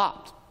bubble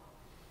popped.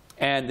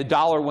 And the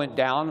dollar went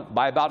down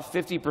by about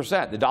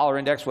 50%. The dollar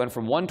index went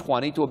from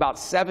 120 to about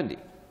 70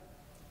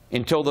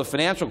 until the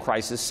financial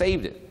crisis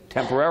saved it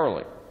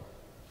temporarily.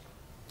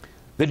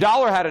 The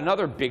dollar had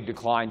another big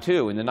decline,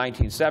 too, in the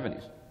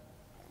 1970s.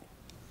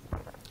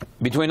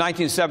 Between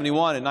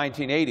 1971 and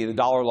 1980, the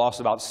dollar lost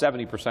about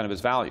 70% of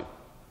its value.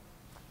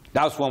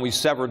 That was when we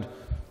severed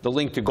the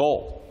link to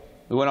gold.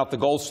 We went up the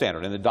gold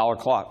standard, and the dollar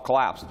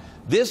collapsed.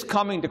 This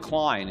coming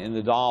decline in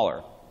the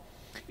dollar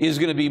is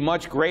going to be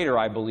much greater,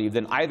 I believe,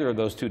 than either of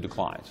those two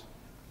declines.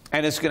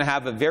 And it's going to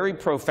have a very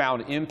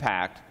profound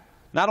impact,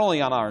 not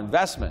only on our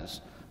investments,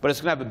 but it's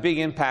going to have a big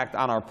impact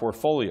on our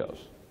portfolios,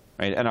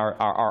 right, and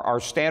our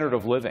standard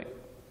of living.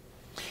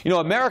 You know,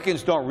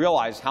 Americans don't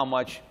realize how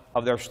much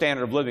of their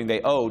standard of living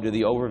they owe to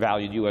the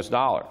overvalued U.S.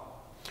 dollar.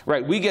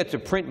 Right? We get to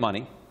print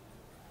money,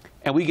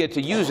 and we get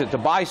to use it to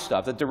buy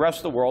stuff that the rest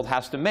of the world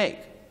has to make.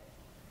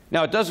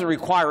 Now, it doesn't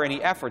require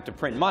any effort to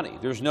print money.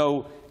 There's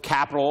no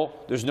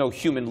capital. There's no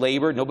human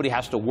labor. Nobody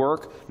has to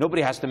work.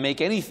 Nobody has to make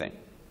anything.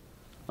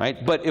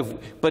 Right? But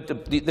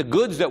the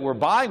goods that we're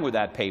buying with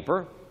that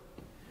paper,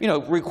 you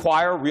know,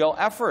 require real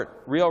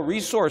effort, real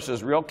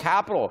resources, real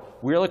capital,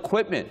 real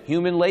equipment,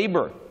 human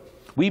labor.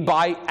 We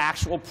buy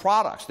actual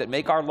products that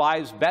make our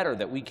lives better,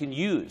 that we can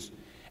use.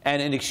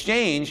 And in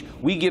exchange,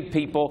 we give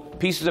people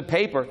pieces of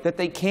paper that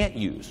they can't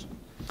use.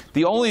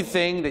 The only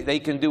thing that they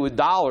can do with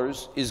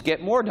dollars is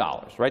get more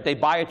dollars, right? They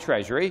buy a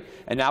treasury,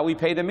 and now we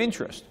pay them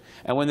interest.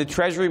 And when the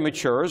treasury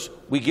matures,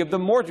 we give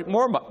them more,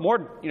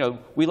 you know,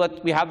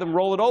 we have them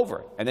roll it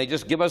over, and they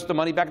just give us the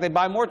money back. They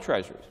buy more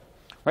treasuries,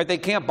 right? They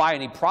can't buy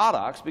any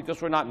products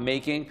because we're not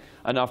making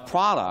enough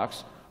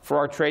products for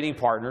our trading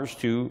partners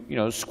to, you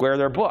know, square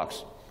their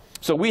books.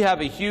 So we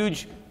have a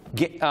huge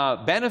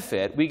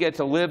benefit. We get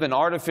to live an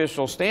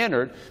artificial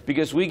standard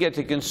because we get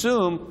to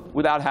consume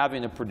without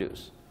having to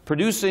produce.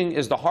 Producing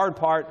is the hard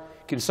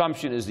part.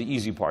 Consumption is the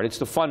easy part. It's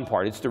the fun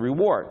part. It's the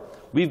reward.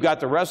 We've got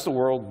the rest of the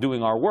world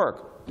doing our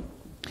work.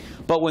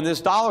 But when this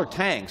dollar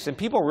tanks, and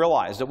people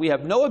realize that we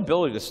have no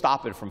ability to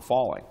stop it from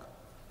falling.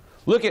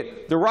 Look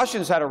at, the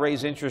Russians had to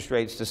raise interest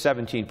rates to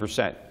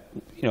 17%,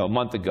 you know, a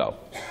month ago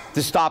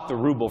to stop the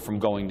ruble from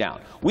going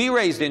down. We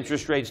raised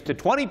interest rates to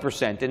 20%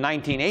 in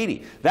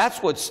 1980.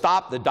 That's what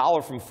stopped the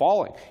dollar from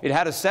falling. It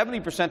had a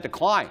 70%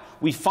 decline.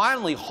 We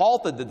finally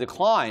halted the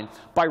decline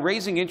by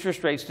raising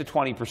interest rates to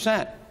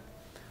 20%.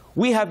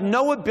 We have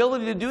no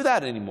ability to do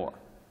that anymore.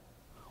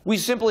 We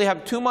simply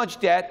have too much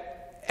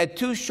debt at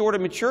too short a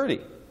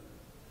maturity.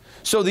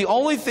 So the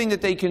only thing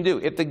that they can do,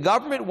 if the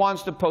government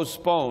wants to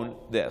postpone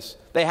this,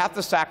 they have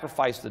to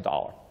sacrifice the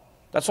dollar.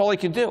 That's all they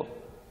can do.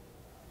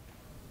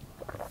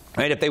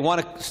 Right? If they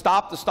want to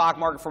stop the stock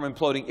market from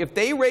imploding, if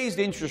they raised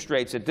interest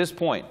rates at this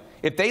point,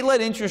 if they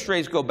let interest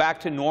rates go back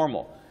to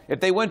normal, if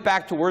they went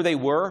back to where they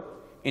were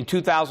in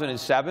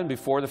 2007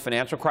 before the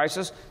financial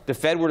crisis, the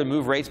Fed were to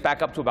move rates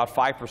back up to about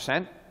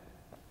 5%,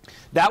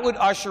 that would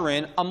usher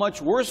in a much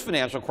worse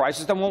financial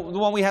crisis than the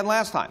one we had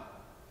last time.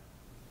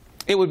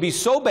 It would be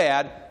so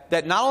bad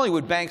that not only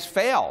would banks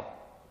fail,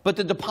 but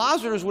the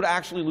depositors would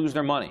actually lose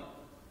their money,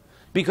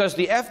 because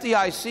the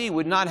FDIC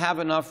would not have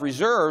enough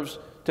reserves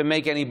to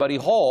make anybody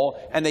whole,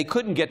 and they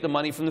couldn't get the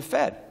money from the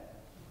Fed,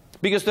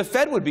 because the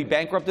Fed would be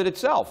bankrupted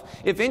itself.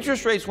 If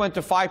interest rates went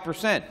to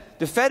 5%,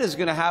 the Fed is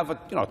going to have a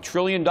 $1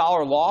 trillion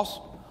loss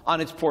on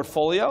its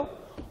portfolio.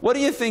 What do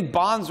you think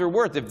bonds are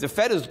worth? If the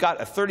Fed has got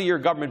a 30-year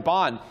government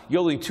bond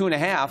yielding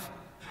 2.5%,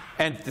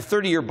 and the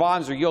 30-year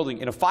bonds are yielding,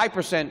 in a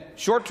 5%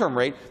 short-term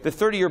rate, the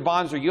 30-year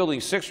bonds are yielding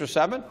 6 or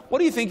 7, what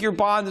do you think your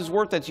bond is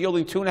worth that's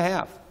yielding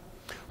 2.5%?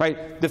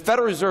 right? The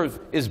Federal Reserve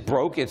is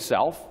broke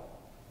itself.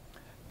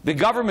 The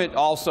government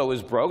also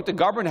is broke. The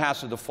government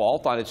has to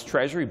default on its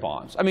treasury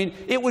bonds. I mean,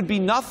 it would be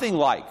nothing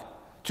like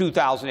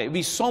 2008. It would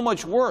be so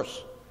much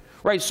worse,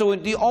 right? So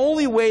the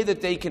only way that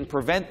they can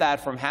prevent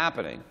that from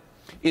happening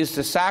is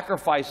to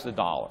sacrifice the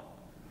dollar,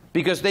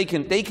 because they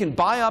can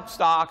buy up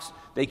stocks,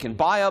 they can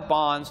buy up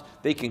bonds,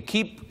 they can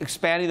keep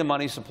expanding the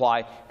money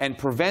supply and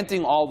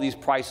preventing all these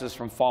prices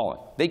from falling.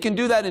 They can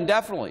do that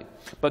indefinitely,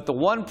 but the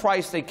one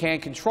price they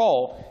can't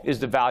control is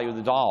the value of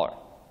the dollar.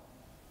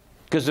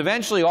 Because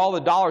eventually all the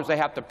dollars they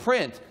have to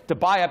print to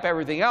buy up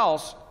everything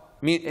else,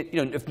 I mean,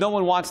 if no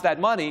one wants that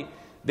money,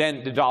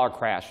 then the dollar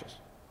crashes.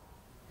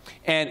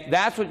 And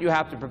that's what you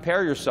have to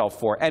prepare yourself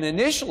for. And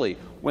initially,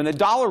 when the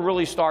dollar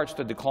really starts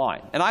to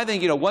decline, and I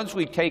think, once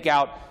we take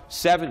out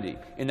 70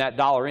 in that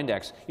dollar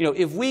index,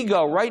 if we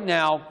go right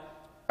now,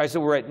 I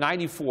said we're at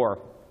 94,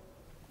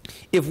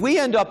 if we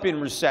end up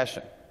in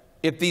recession,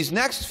 if these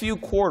next few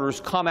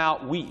quarters come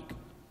out weak,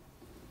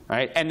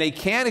 right, and they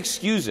can't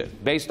excuse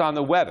it based on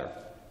the weather,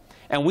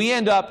 and we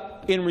end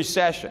up in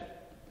recession,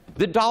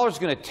 the dollar's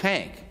going to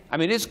tank. I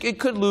mean, it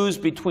could lose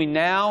between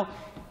now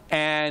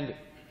and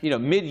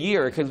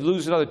mid-year, it could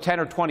lose another 10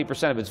 or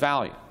 20% of its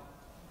value.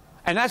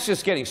 And that's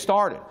just getting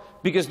started.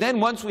 Because then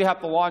once we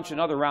have to launch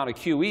another round of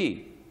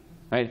QE,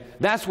 right,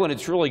 that's when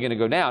it's really going to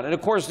go down. And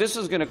of course, this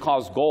is going to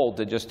cause gold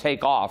to just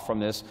take off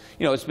from this.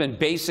 It's been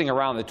basing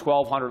around the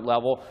 1,200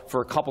 level for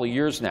a couple of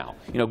years now.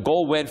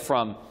 Gold went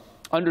from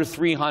under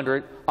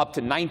 300 up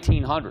to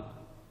 1,900,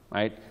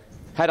 right?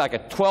 Had like a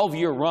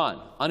 12-year run,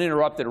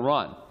 uninterrupted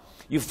run.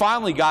 You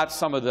finally got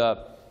some of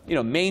the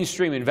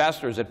mainstream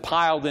investors that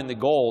piled in the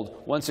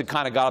gold once it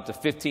kind of got up to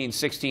 1,500,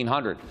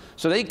 1,600.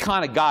 So they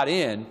kind of got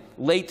in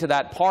late to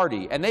that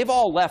party, and they've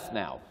all left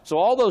now. So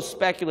all those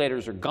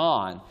speculators are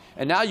gone,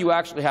 and now you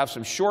actually have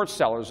some short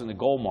sellers in the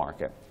gold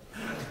market.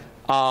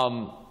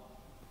 But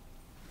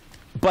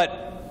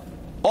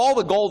all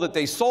the gold that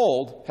they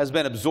sold has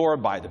been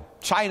absorbed by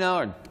China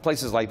and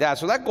places like that.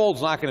 So that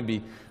gold's not going to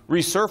be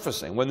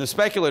resurfacing. When the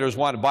speculators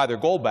want to buy their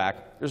gold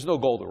back, there's no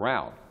gold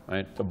around,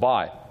 right, to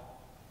buy.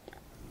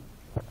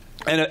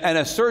 And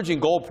a surging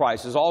gold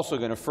price is also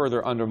going to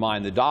further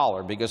undermine the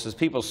dollar, because as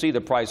people see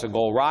the price of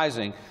gold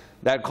rising,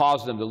 that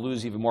causes them to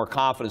lose even more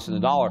confidence in the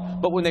dollar.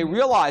 But when they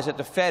realize that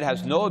the Fed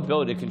has no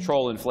ability to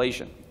control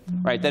inflation,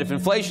 right, that if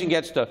inflation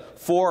gets to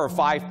 4 or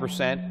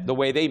 5%, the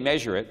way they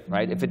measure it,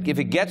 right, if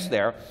it gets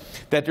there,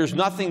 that there's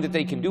nothing that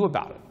they can do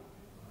about it,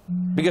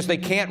 because they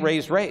can't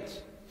raise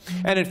rates.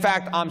 And in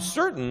fact, I'm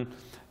certain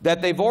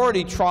that they've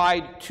already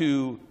tried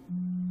to,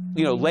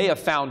 lay a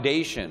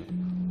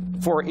foundation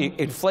for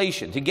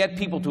inflation, to get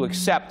people to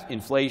accept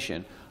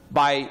inflation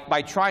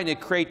by trying to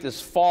create this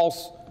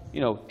false,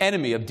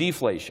 enemy of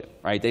deflation,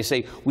 right? They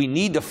say we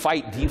need to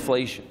fight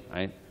deflation,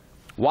 right?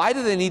 Why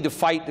do they need to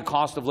fight the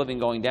cost of living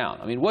going down?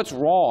 I mean, what's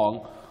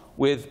wrong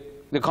with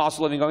the cost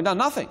of living going down?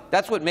 Nothing.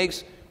 That's what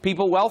makes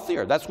people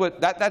wealthier.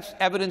 That's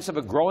evidence of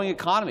a growing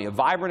economy, a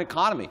vibrant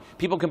economy.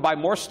 People can buy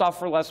more stuff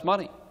for less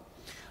money.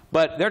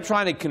 But they're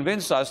trying to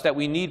convince us that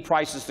we need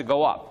prices to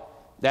go up.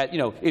 That,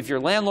 if your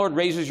landlord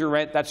raises your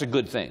rent, that's a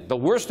good thing. The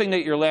worst thing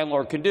that your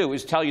landlord can do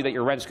is tell you that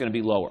your rent's going to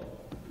be lower,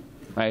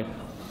 right?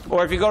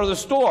 Or if you go to the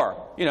store,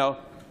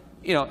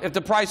 if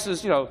the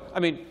prices, I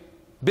mean,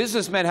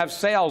 businessmen have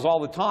sales all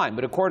the time,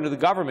 but according to the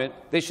government,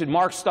 they should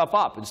mark stuff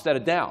up instead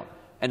of down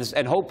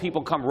and hope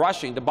people come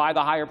rushing to buy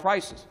the higher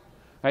prices,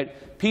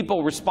 right?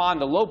 People respond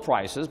to low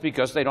prices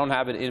because they don't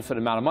have an infinite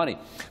amount of money.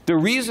 The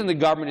reason the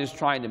government is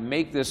trying to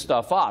make this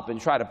stuff up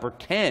and try to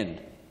pretend,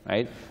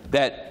 right,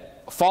 that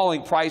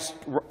falling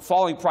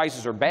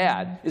prices are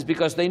bad is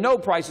because they know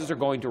prices are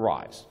going to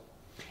rise.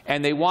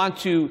 And they want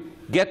to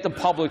get the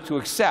public to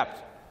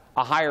accept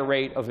a higher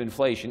rate of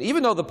inflation,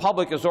 even though the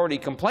public is already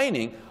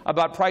complaining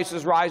about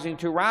prices rising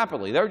too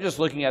rapidly. They're just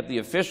looking at the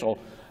official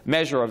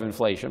measure of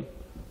inflation.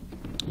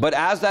 But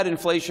as that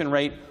inflation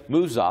rate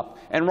moves up,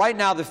 and right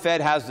now the Fed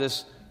has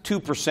this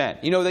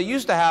 2%. They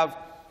used to have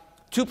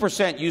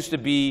 2% used to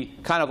be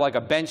kind of like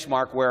a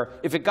benchmark where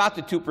if it got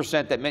to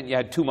 2%, that meant you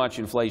had too much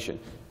inflation.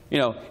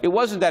 It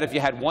wasn't that if you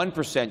had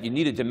 1%, you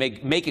needed to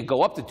make it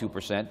go up to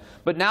 2%,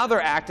 but now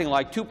they're acting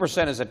like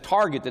 2% is a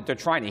target that they're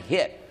trying to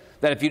hit.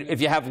 That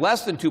if you have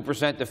less than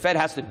 2%, the Fed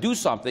has to do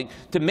something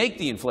to make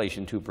the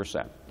inflation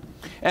 2%.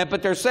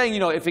 But they're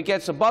saying, if it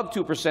gets above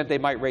 2%, they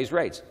might raise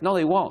rates. No,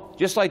 they won't.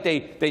 Just like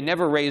they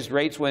never raised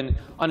rates when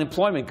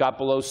unemployment got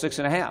below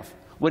 6.5.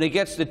 When it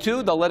gets to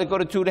 2, they'll let it go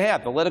to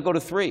 2.5. They'll let it go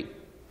to 3.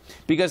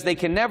 Because they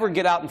can never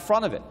get out in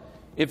front of it.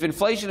 If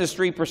inflation is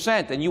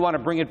 3% and you want to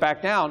bring it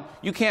back down,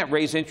 you can't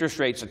raise interest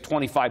rates at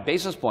 25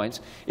 basis points.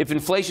 If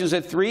inflation is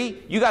at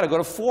 3, you got to go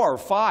to 4 or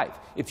 5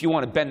 if you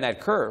want to bend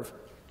that curve.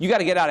 You got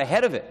to get out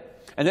ahead of it.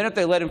 And then if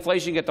they let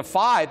inflation get to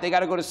 5, they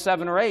got to go to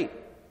 7 or 8.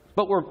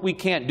 But we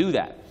can't do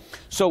that.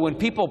 So when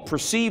people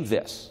perceive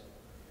this,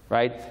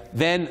 right,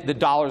 then the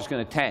dollar is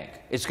going to tank.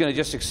 It's going to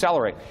just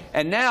accelerate.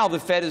 And now the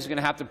Fed is going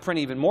to have to print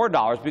even more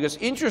dollars because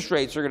interest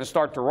rates are going to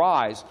start to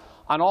rise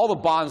on all the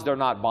bonds they're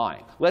not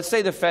buying. Let's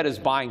say the Fed is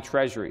buying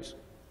treasuries,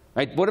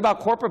 right? What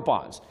about corporate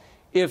bonds?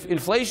 If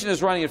inflation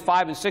is running at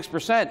 5 and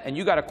 6% and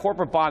you got a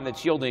corporate bond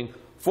that's yielding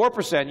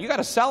 4%, you got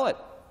to sell it,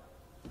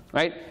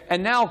 right?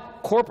 And now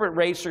corporate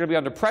rates are going to be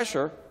under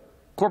pressure.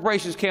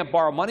 Corporations can't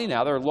borrow money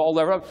now. They're low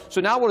level.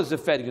 So now what is the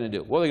Fed going to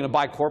do? What, are they going to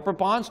buy corporate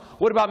bonds?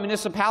 What about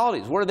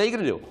municipalities? What are they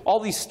going to do? All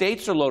these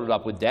states are loaded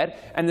up with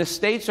debt, and the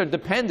states are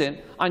dependent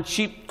on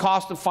cheap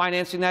cost of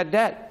financing that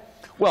debt.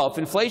 Well, if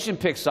inflation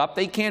picks up,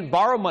 they can't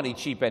borrow money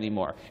cheap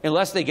anymore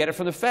unless they get it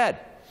from the Fed.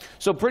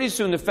 So pretty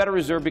soon the Federal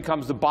Reserve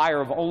becomes the buyer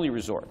of only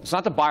resort. It's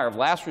not the buyer of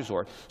last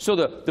resort. So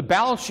the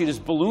balance sheet is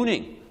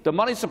ballooning. The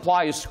money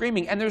supply is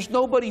screaming, and there's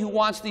nobody who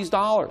wants these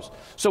dollars.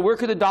 So where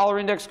could the dollar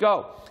index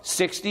go?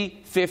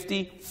 60,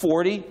 50,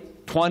 40,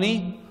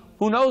 20?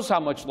 Who knows how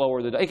much lower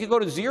it could go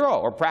to 0,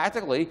 or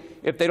practically,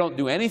 if they don't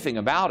do anything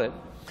about it.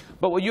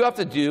 But what you have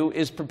to do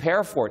is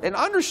prepare for it. And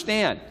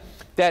understand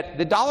that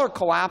the dollar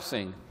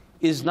collapsing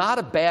is not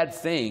a bad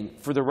thing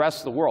for the rest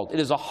of the world. It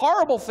is a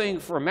horrible thing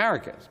for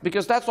Americans,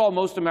 because that's all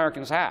most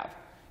Americans have,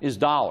 is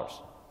dollars.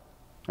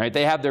 Right?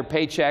 They have their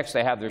paychecks,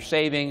 they have their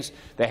savings,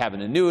 they have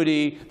an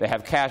annuity, they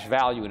have cash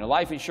value in a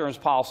life insurance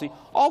policy.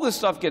 All this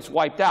stuff gets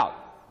wiped out.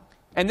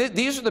 And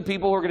these are the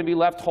people who are going to be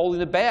left holding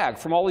the bag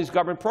from all these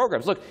government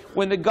programs. Look,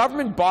 when the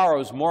government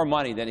borrows more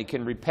money than it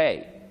can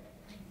repay,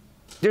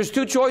 there's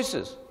two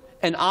choices: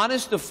 an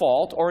honest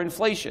default or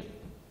inflation.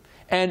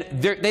 And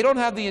they don't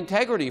have the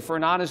integrity for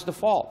an honest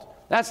default.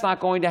 That's not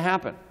going to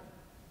happen.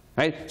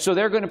 Right? So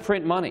they're going to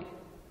print money.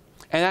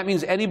 And that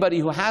means anybody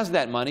who has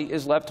that money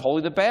is left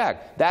holding the bag.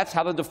 That's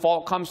how the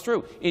default comes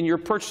through, in your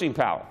purchasing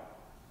power.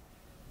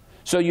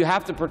 So you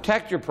have to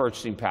protect your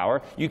purchasing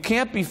power. You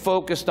can't be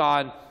focused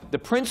on the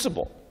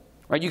principle.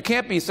 Right? You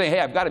can't be saying, hey,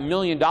 I've got $1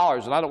 million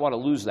and I don't want to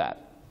lose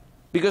that.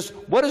 Because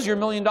what is your $1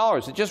 million?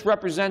 It just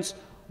represents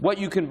what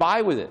you can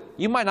buy with it.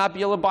 You might not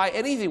be able to buy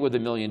anything with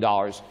 $1 million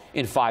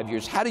in 5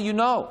 years. How do you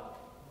know?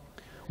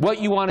 What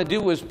you want to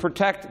do is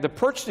protect the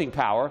purchasing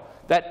power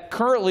that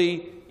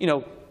currently,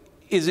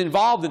 is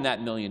involved in that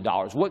 $1 million.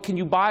 What can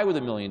you buy with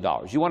 $1 million?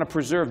 You want to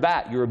preserve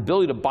that, your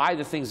ability to buy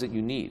the things that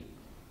you need.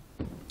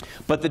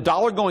 But the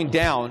dollar going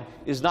down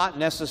is not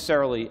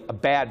necessarily a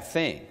bad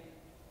thing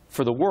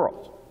for the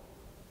world.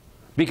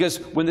 Because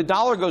when the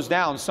dollar goes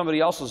down, somebody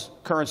else's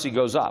currency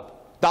goes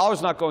up.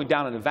 Dollar's not going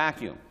down in a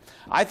vacuum.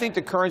 I think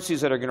the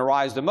currencies that are going to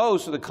rise the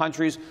most are the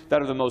countries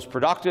that are the most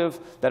productive,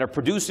 that are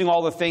producing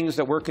all the things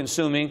that we're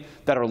consuming,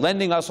 that are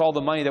lending us all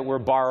the money that we're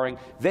borrowing.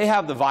 They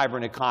have the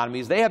vibrant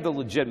economies. They have the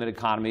legitimate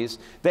economies.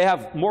 They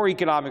have more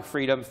economic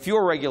freedom,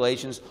 fewer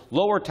regulations,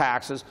 lower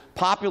taxes,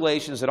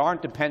 populations that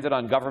aren't dependent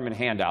on government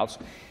handouts.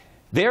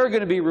 They're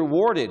going to be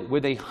rewarded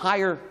with a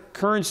higher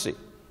currency.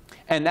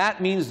 And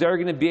that means they're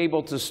going to be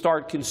able to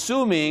start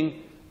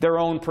consuming their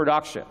own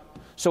production.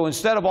 So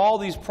instead of all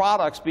these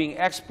products being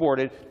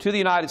exported to the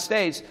United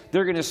States,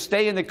 they're going to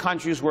stay in the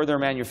countries where they're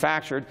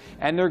manufactured,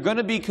 and they're going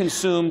to be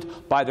consumed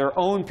by their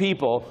own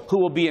people, who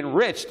will be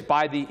enriched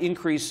by the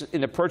increase in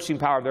the purchasing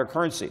power of their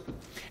currency.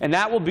 And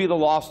that will be the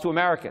loss to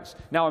Americans.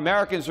 Now,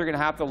 Americans are going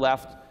to have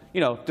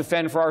to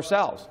defend for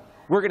ourselves.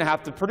 We're going to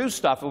have to produce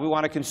stuff if we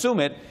want to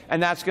consume it,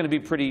 and that's going to be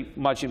pretty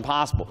much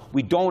impossible.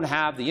 We don't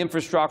have the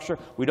infrastructure.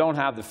 We don't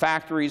have the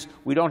factories.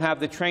 We don't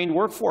have the trained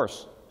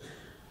workforce.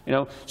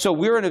 So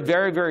we're in a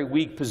very, very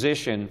weak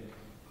position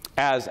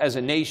as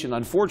a nation,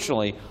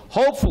 unfortunately.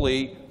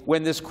 Hopefully,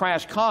 when this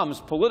crash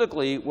comes,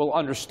 politically, we'll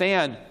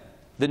understand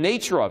the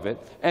nature of it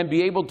and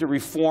be able to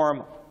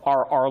reform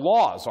our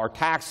laws, our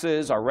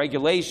taxes, our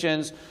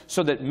regulations,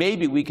 so that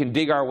maybe we can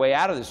dig our way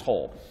out of this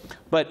hole.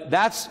 But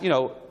that's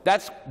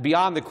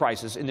beyond the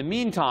crisis. In the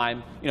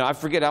meantime, I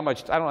forget how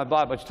much, I don't have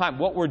that much time.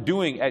 What we're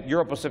doing at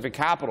Euro Pacific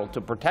Capital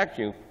to protect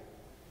you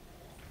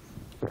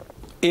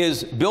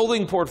is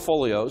building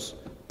portfolios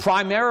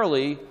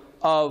primarily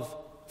of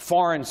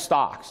foreign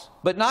stocks,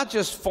 but not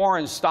just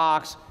foreign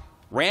stocks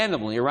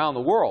randomly around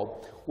the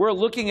world. We're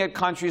looking at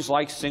countries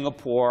like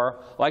Singapore,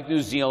 like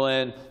New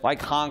Zealand,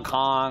 like Hong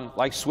Kong,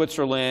 like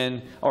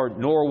Switzerland, or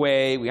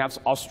Norway. We have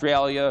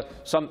Australia,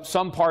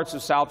 some parts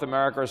of South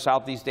America or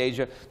Southeast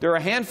Asia. There are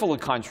a handful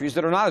of countries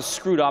that are not as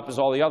screwed up as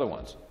all the other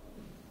ones,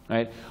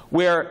 right?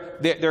 Where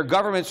their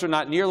governments are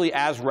not nearly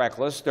as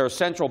reckless. Their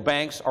central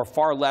banks are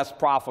far less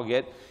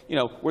profligate,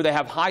 where they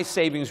have high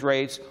savings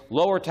rates,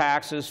 lower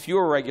taxes,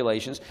 fewer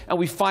regulations, and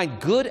we find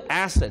good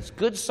assets,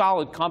 good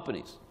solid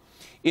companies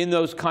in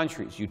those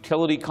countries,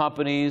 utility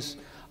companies,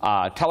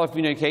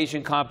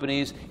 telecommunication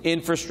companies,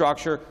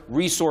 infrastructure,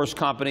 resource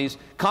companies,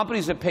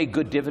 companies that pay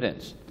good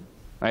dividends,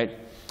 right?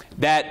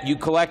 That you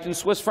collect in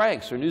Swiss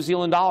francs or New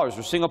Zealand dollars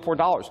or Singapore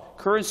dollars,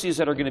 currencies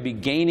that are going to be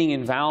gaining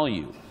in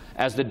value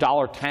as the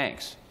dollar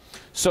tanks,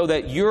 so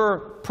that your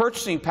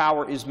purchasing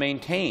power is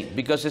maintained,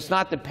 because it's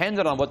not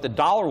dependent on what the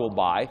dollar will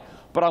buy,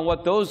 but on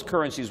what those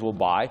currencies will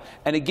buy.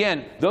 And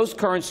again, those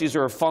currencies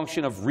are a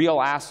function of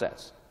real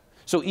assets.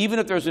 So even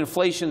if there's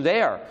inflation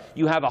there,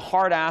 you have a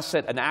hard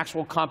asset, an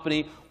actual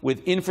company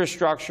with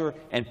infrastructure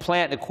and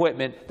plant and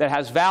equipment that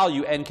has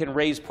value and can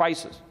raise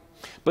prices.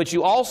 But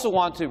you also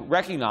want to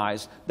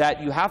recognize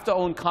that you have to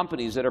own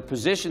companies that are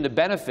positioned to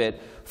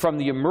benefit from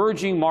the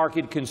emerging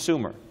market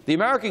consumer. The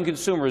American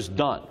consumer is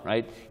done,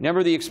 right?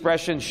 Remember the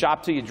expression,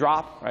 shop till you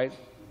drop, right?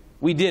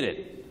 We did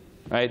it,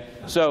 right?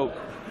 So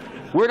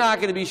we're not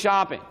going to be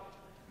shopping,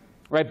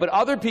 right? But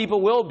other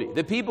people will be.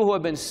 The people who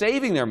have been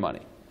saving their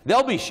money,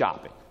 they'll be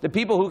shopping. The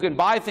people who can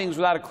buy things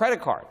without a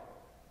credit card,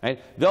 right?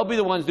 They'll be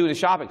the ones doing the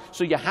shopping.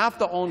 So you have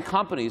to own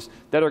companies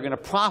that are going to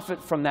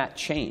profit from that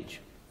change.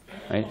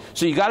 Right?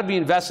 So you've got to be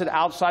invested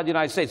outside the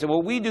United States. And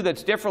what we do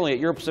that's differently at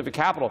Euro Pacific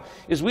Capital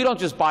is we don't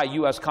just buy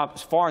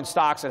foreign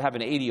stocks that have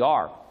an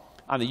ADR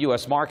on the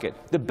U.S. market.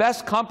 The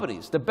best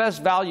companies, the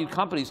best valued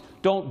companies,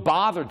 don't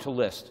bother to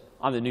list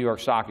on the New York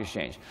Stock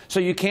Exchange.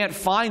 So you can't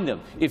find them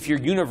if your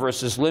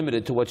universe is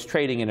limited to what's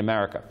trading in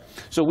America.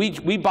 So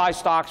we buy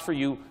stocks for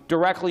you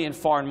directly in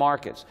foreign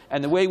markets.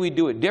 And the way we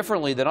do it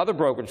differently than other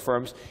brokerage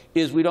firms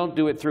is we don't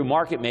do it through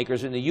market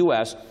makers in the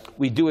U.S.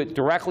 We do it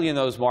directly in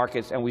those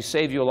markets, and we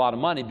save you a lot of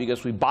money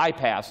because we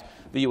bypass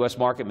the U.S.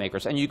 market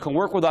makers. And you can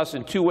work with us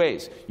in two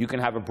ways. You can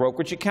have a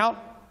brokerage account,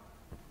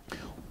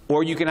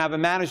 or you can have a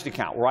managed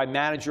account where I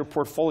manage your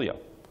portfolio.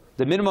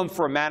 The minimum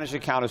for a managed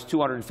account is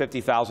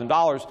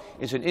 $250,000.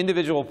 It's an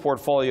individual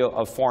portfolio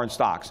of foreign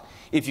stocks.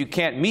 If you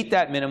can't meet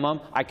that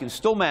minimum, I can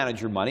still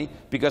manage your money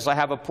because I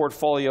have a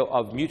portfolio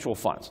of mutual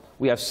funds.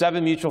 We have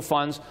 7 mutual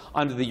funds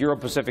under the Euro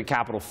Pacific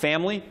Capital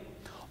family.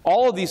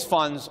 All of these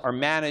funds are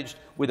managed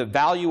with a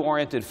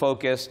value-oriented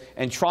focus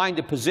and trying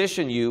to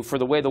position you for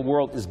the way the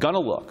world is going to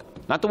look.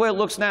 Not the way it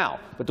looks now,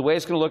 but the way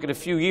it's going to look in a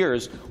few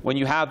years when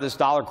you have this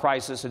dollar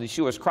crisis and this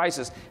U.S.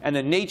 crisis, and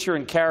the nature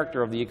and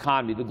character of the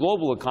economy, the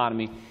global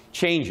economy,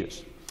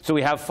 changes. So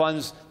we have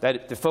funds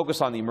that focus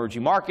on the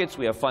emerging markets.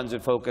 We have funds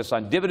that focus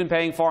on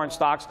dividend-paying foreign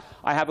stocks.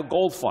 I have a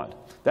gold fund.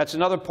 That's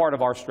another part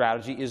of our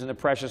strategy, is in the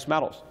precious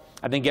metals.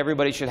 I think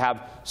everybody should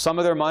have some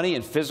of their money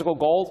in physical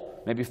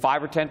gold, maybe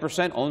 5 or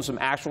 10%, own some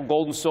actual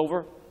gold and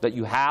silver that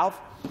you have.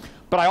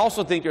 But I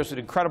also think there's an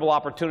incredible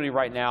opportunity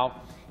right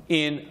now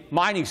in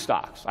mining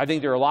stocks. I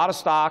think there are a lot of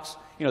stocks,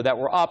 that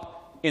were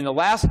up in the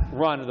last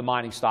run of the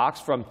mining stocks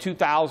from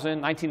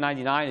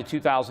 1999 to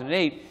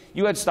 2008.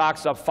 You had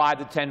stocks up 5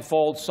 to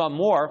 10-fold, some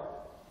more.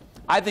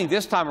 I think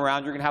this time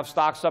around you're going to have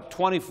stocks up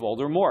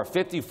 20-fold or more,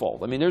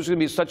 50-fold. I mean, there's going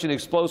to be such an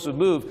explosive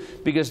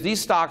move because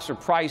these stocks are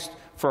priced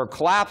for a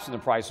collapse in the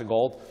price of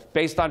gold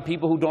based on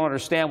people who don't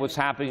understand what's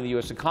happening in the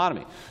U.S.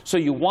 economy. So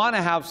you want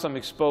to have some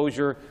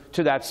exposure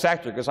to that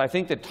sector because I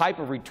think the type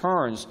of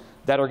returns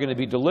that are going to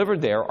be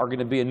delivered there are going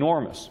to be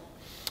enormous.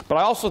 But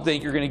I also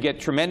think you're going to get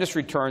tremendous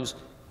returns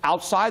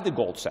outside the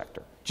gold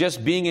sector,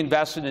 just being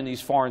invested in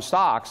these foreign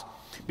stocks,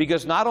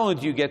 because not only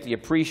do you get the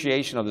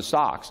appreciation of the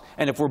stocks,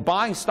 and if we're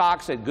buying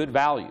stocks at good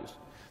values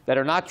that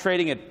are not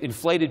trading at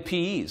inflated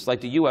PEs like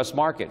the U.S.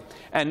 market,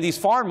 and these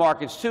foreign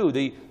markets too,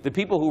 the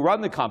people who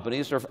run the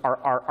companies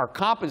are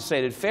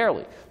compensated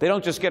fairly. They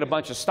don't just get a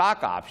bunch of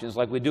stock options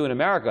like we do in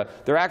America.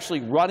 They're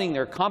actually running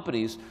their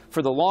companies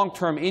for the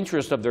long-term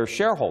interest of their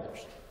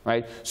shareholders,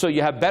 right? So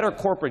you have better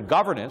corporate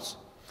governance,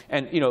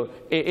 and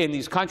in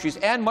these countries,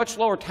 and much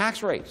lower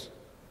tax rates.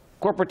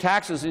 Corporate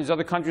taxes in these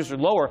other countries are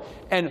lower,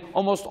 and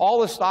almost all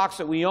the stocks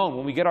that we own,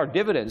 when we get our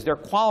dividends, they're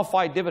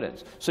qualified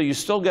dividends. So you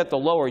still get the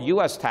lower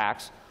U.S.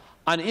 tax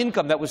on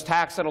income that was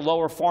taxed at a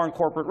lower foreign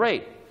corporate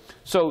rate.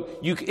 So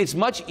it's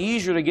much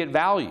easier to get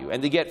value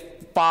and to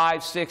get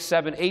 5, 6,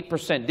 7,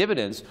 8%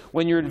 dividends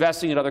when you're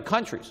investing in other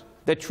countries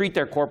that treat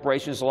their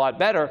corporations a lot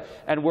better,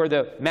 and where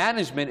the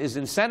management is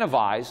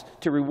incentivized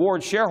to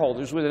reward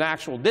shareholders with an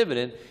actual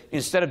dividend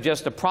instead of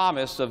just a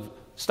promise of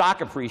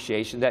stock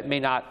appreciation that may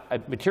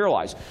not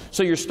materialize.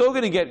 So you're still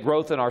going to get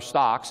growth in our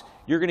stocks,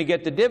 you're going to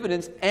get the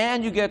dividends,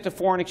 and you get the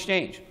foreign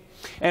exchange.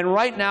 And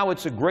right now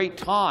it's a great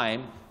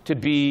time to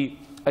be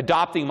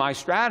adopting my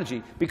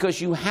strategy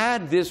because you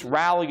had this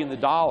rally in the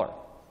dollar,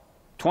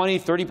 20,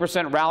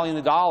 30% rally in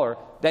the dollar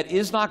that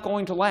is not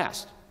going to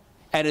last,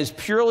 and is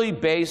purely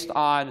based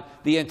on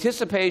the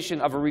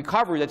anticipation of a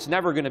recovery that's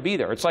never going to be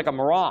there. It's like a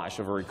mirage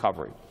of a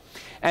recovery.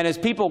 And as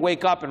people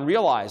wake up and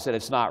realize that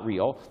it's not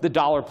real, the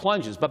dollar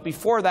plunges. But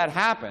before that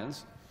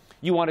happens,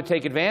 you want to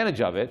take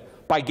advantage of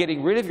it by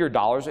getting rid of your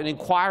dollars and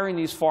acquiring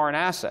these foreign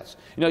assets.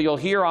 You'll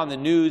hear on the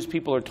news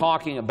people are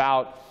talking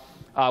about,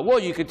 well,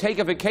 you could take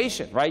a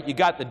vacation, right? You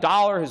got the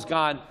dollar has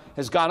gone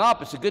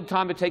up. It's a good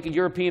time to take a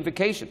European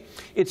vacation.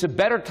 It's a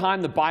better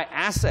time to buy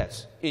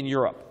assets in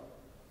Europe,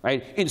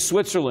 right? In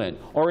Switzerland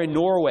or in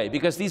Norway,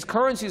 because these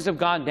currencies have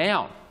gone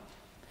down.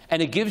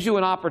 And it gives you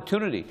an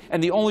opportunity.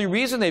 And the only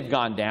reason they've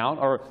gone down,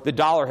 or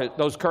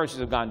those currencies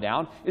have gone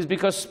down, is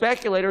because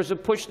speculators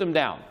have pushed them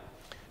down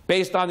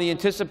based on the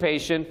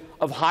anticipation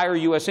of higher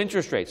U.S.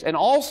 interest rates, and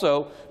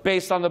also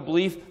based on the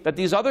belief that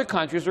these other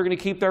countries are going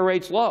to keep their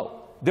rates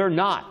low. They're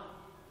not.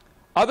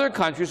 Other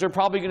countries are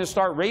probably going to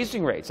start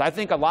raising rates. I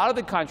think a lot of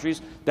the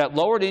countries that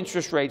lowered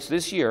interest rates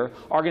this year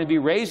are going to be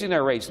raising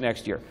their rates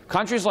next year.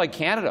 Countries like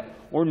Canada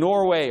or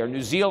Norway or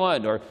New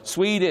Zealand or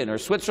Sweden or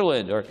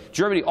Switzerland or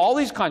Germany, all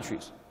these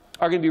countries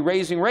are going to be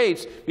raising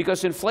rates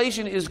because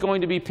inflation is going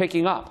to be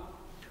picking up.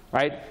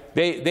 right?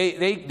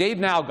 They've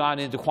now gone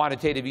into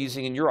quantitative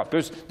easing in Europe.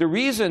 There's the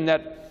reason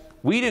that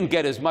we didn't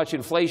get as much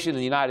inflation in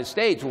the United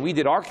States when we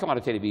did our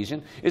quantitative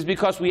easing is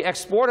because we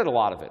exported a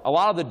lot of it. A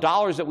lot of the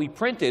dollars that we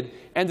printed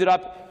ended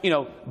up,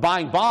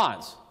 buying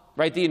bonds,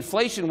 right? The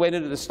inflation went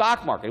into the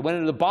stock market, it went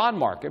into the bond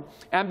market,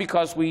 and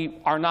because we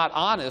are not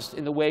honest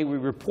in the way we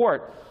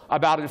report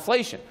about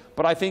inflation.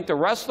 But I think the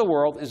rest of the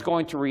world is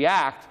going to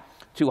react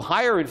to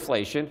higher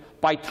inflation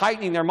by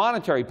tightening their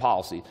monetary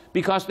policy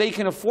because they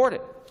can afford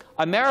it.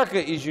 America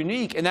is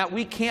unique in that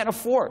we can't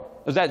afford.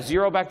 Is that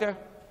zero back there?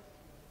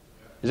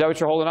 Is that what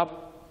you're holding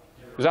up?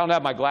 Because I don't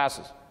have my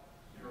glasses.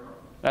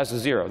 That's a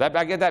zero.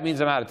 I get that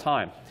means I'm out of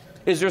time.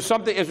 Is there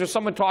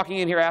someone talking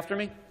in here after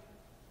me?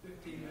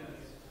 15 minutes.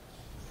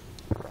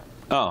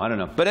 Oh, I don't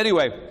know. But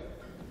anyway,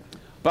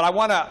 but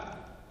I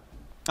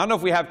don't know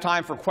if we have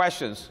time for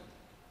questions.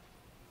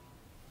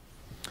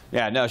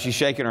 Yeah, no, she's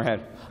shaking her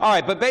head. All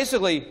right, but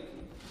basically,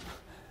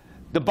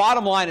 the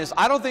bottom line is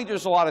I don't think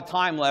there's a lot of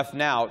time left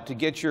now to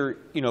get your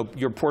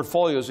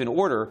portfolios in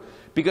order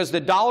because the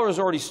dollar has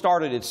already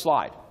started its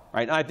slide.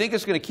 Right? And I think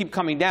it's going to keep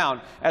coming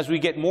down as we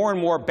get more and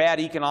more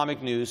bad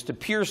economic news to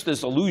pierce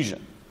this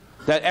illusion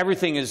that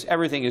everything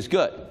is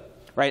good.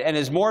 Right? And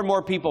as more and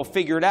more people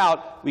figure it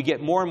out, we get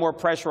more and more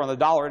pressure on the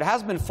dollar. It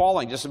has been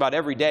falling just about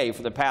every day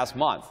for the past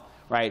month,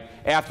 right?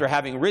 After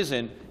having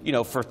risen,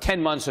 for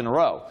 10 months in a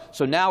row.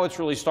 So now it's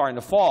really starting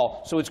to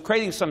fall. So it's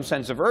creating some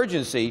sense of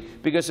urgency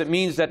because it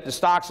means that the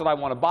stocks that I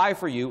want to buy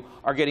for you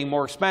are getting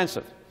more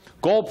expensive.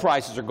 Gold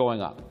prices are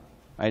going up.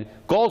 Right?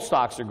 Gold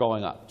stocks are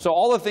going up. So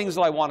all the things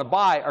that I want to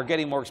buy are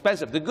getting more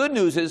expensive. The good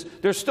news is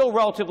they're still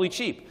relatively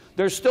cheap.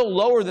 They're still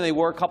lower than they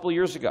were a couple of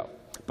years ago.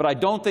 But I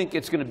don't think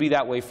it's going to be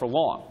that way for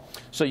long.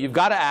 So you've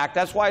got to act.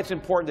 That's why it's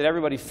important that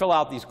everybody fill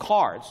out these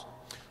cards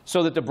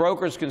so that the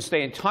brokers can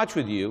stay in touch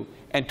with you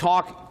and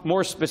talk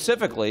more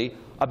specifically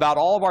about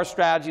all of our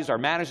strategies, our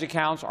managed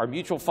accounts, our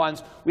mutual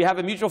funds. We have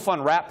a mutual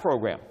fund wrap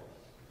program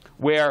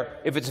where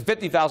if it's a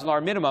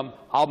 $50,000 minimum,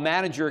 I'll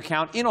manage your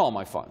account in all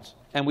my funds.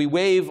 And we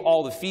waive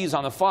all the fees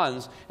on the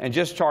funds and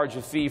just charge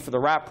a fee for the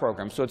wrap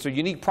program. So it's a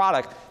unique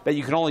product that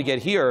you can only get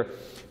here.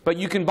 But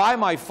you can buy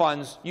my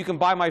funds. You can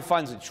buy my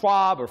funds at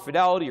Schwab or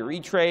Fidelity or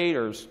E-Trade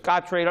or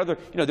Scottrade.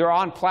 They're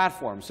on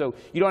platforms. So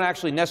you don't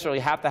actually necessarily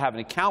have to have an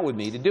account with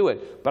me to do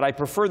it. But I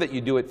prefer that you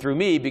do it through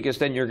me because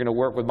then you're going to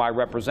work with my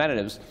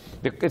representatives.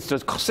 It's the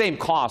same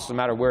cost no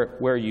matter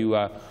where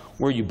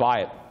you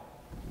buy it.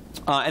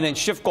 And then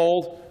Schiff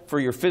Gold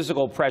for your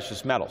physical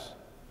precious metals.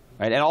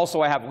 Right? And also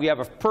we have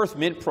a Perth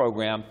Mint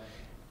program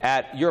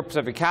at Europe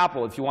Pacific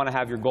Capital if you want to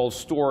have your gold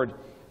stored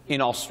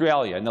in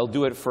Australia, and they'll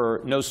do it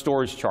for no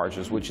storage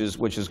charges, which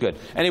is good.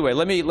 Anyway,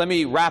 let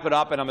me wrap it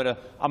up, and I'm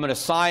gonna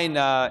sign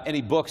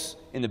any books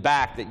in the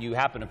back that you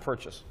happen to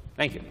purchase.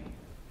 Thank you.